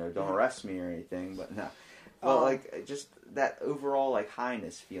 you know, don't arrest me or anything, but no. But, like, just that overall, like,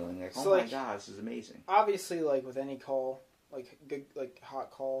 highness feeling, like, oh, so, my God, this is amazing. Obviously, like, with any call, like good, like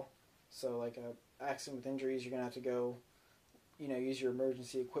hot call, so like a accident with injuries, you're gonna have to go, you know, use your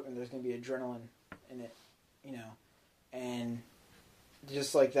emergency equipment. There's gonna be adrenaline in it, you know, and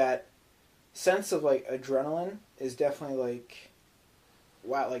just like that sense of like adrenaline is definitely like,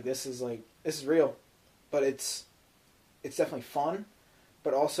 wow, like this is real, but it's definitely fun,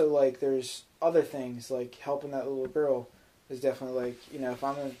 but also like there's other things like helping that little girl is definitely like, you know,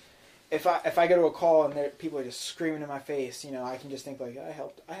 if I go to a call and people are just screaming in my face, you know, I can just think like I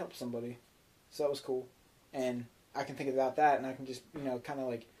helped somebody, so that was cool, and I can think about that, and I can just, you know, kind of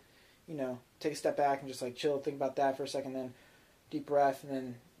like, you know, take a step back and just like chill, think about that for a second, then deep breath, and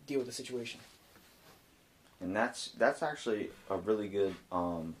then deal with the situation. And that's actually a really good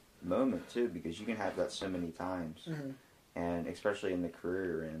moment too, because you can have that so many times, and especially in the career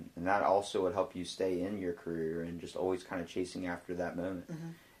you're in, and that also would help you stay in your career and just always kind of chasing after that moment.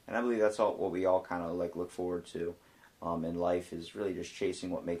 And I believe that's what we all kind of like look forward to in life, is really just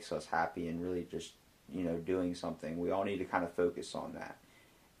chasing what makes us happy and really just, you know, doing something. We all need to kind of focus on that.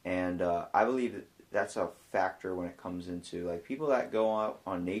 And I believe that that's a factor when it comes into like people that go out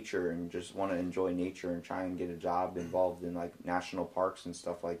on nature and just want to enjoy nature and try and get a job involved in like national parks and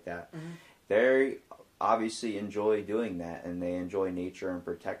stuff like that. They obviously enjoy doing that, and they enjoy nature and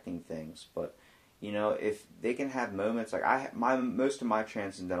protecting things. But you know, if they can have moments like most of my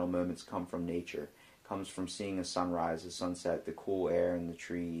transcendental moments come from nature, comes from seeing a sunrise, a sunset, the cool air and the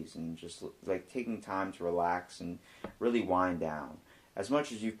trees, and just like taking time to relax and really wind down. As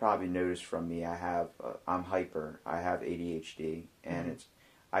much as you've probably noticed from me, I'm hyper. I have ADHD, and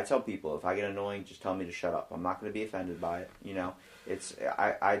I tell people if I get annoying, just tell me to shut up. I'm not going to be offended by it. You know,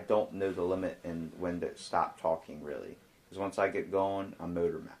 I don't know the limit and when to stop talking really, because once I get going, I'm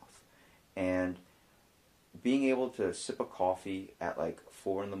motor mouth. And being able to sip a coffee at like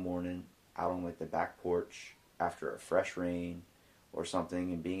 4 a.m. out on like the back porch after a fresh rain or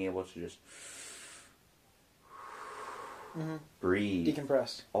something, and being able to just breathe,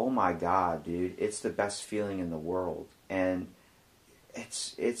 decompress. Oh my God, dude, it's the best feeling in the world. And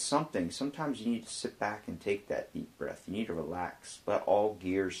it's something. Sometimes you need to sit back and take that deep breath. You need to relax. Let all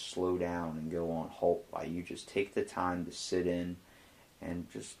gears slow down and go on halt while you just take the time to sit in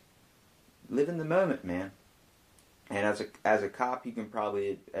and just live in the moment, man. And as a cop, you can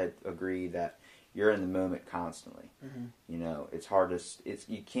probably agree that you're in the moment constantly. You know, it's hard to.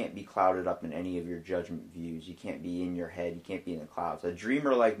 You can't be clouded up in any of your judgment views. You can't be in your head. You can't be in the clouds. A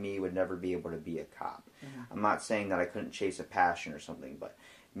dreamer like me would never be able to be a cop. I'm not saying that I couldn't chase a passion or something, but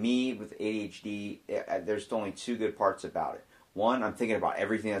me with ADHD, there's only two good parts about it. One, I'm thinking about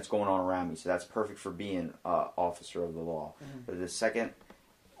everything that's going on around me, so that's perfect for being an officer of the law. But the second,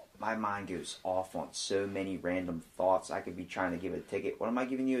 my mind goes off on so many random thoughts. I could be trying to give a ticket. What am I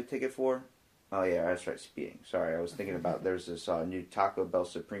giving you a ticket for? Oh yeah, that's right, speeding. Sorry, I was thinking about there's this new Taco Bell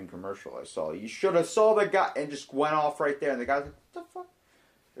Supreme commercial I saw. You should have saw the guy, and just went off right there. And the guy's like, "What the fuck?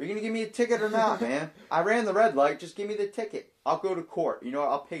 Are you gonna give me a ticket or not, man? I ran the red light. Just give me the ticket. I'll go to court. You know,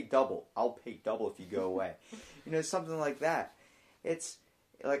 I'll pay double. I'll pay double if you go away. You know, something like that. It's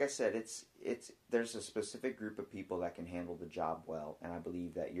like I said, it's there's a specific group of people that can handle the job well, and I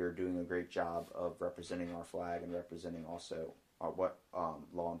believe that you're doing a great job of representing our flag and representing also what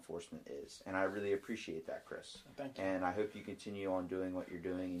law enforcement is. And I really appreciate that, Chris. Thank you. And I hope you continue on doing what you're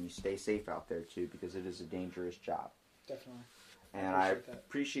doing, and you stay safe out there too, because it is a dangerous job. Definitely. And I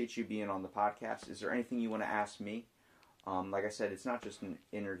appreciate you being on the podcast. Is there anything you want to ask me? Like I said, it's not just an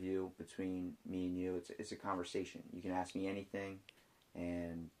interview between me and you. It's a conversation. You can ask me anything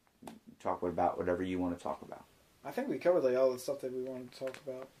and talk about whatever you want to talk about. I think we covered like all the stuff that we wanted to talk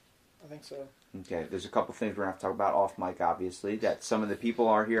about. I think so. Okay, there's a couple things we're going to have to talk about off mic, obviously, that some of the people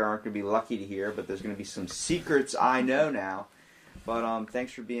aren't going to be lucky to hear, but there's going to be some secrets I know now. But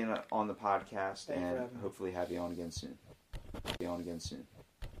thanks for being on the podcast, and hopefully have you on again soon. Be on again soon.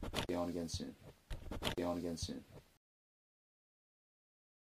 Be on again soon. Be on again soon.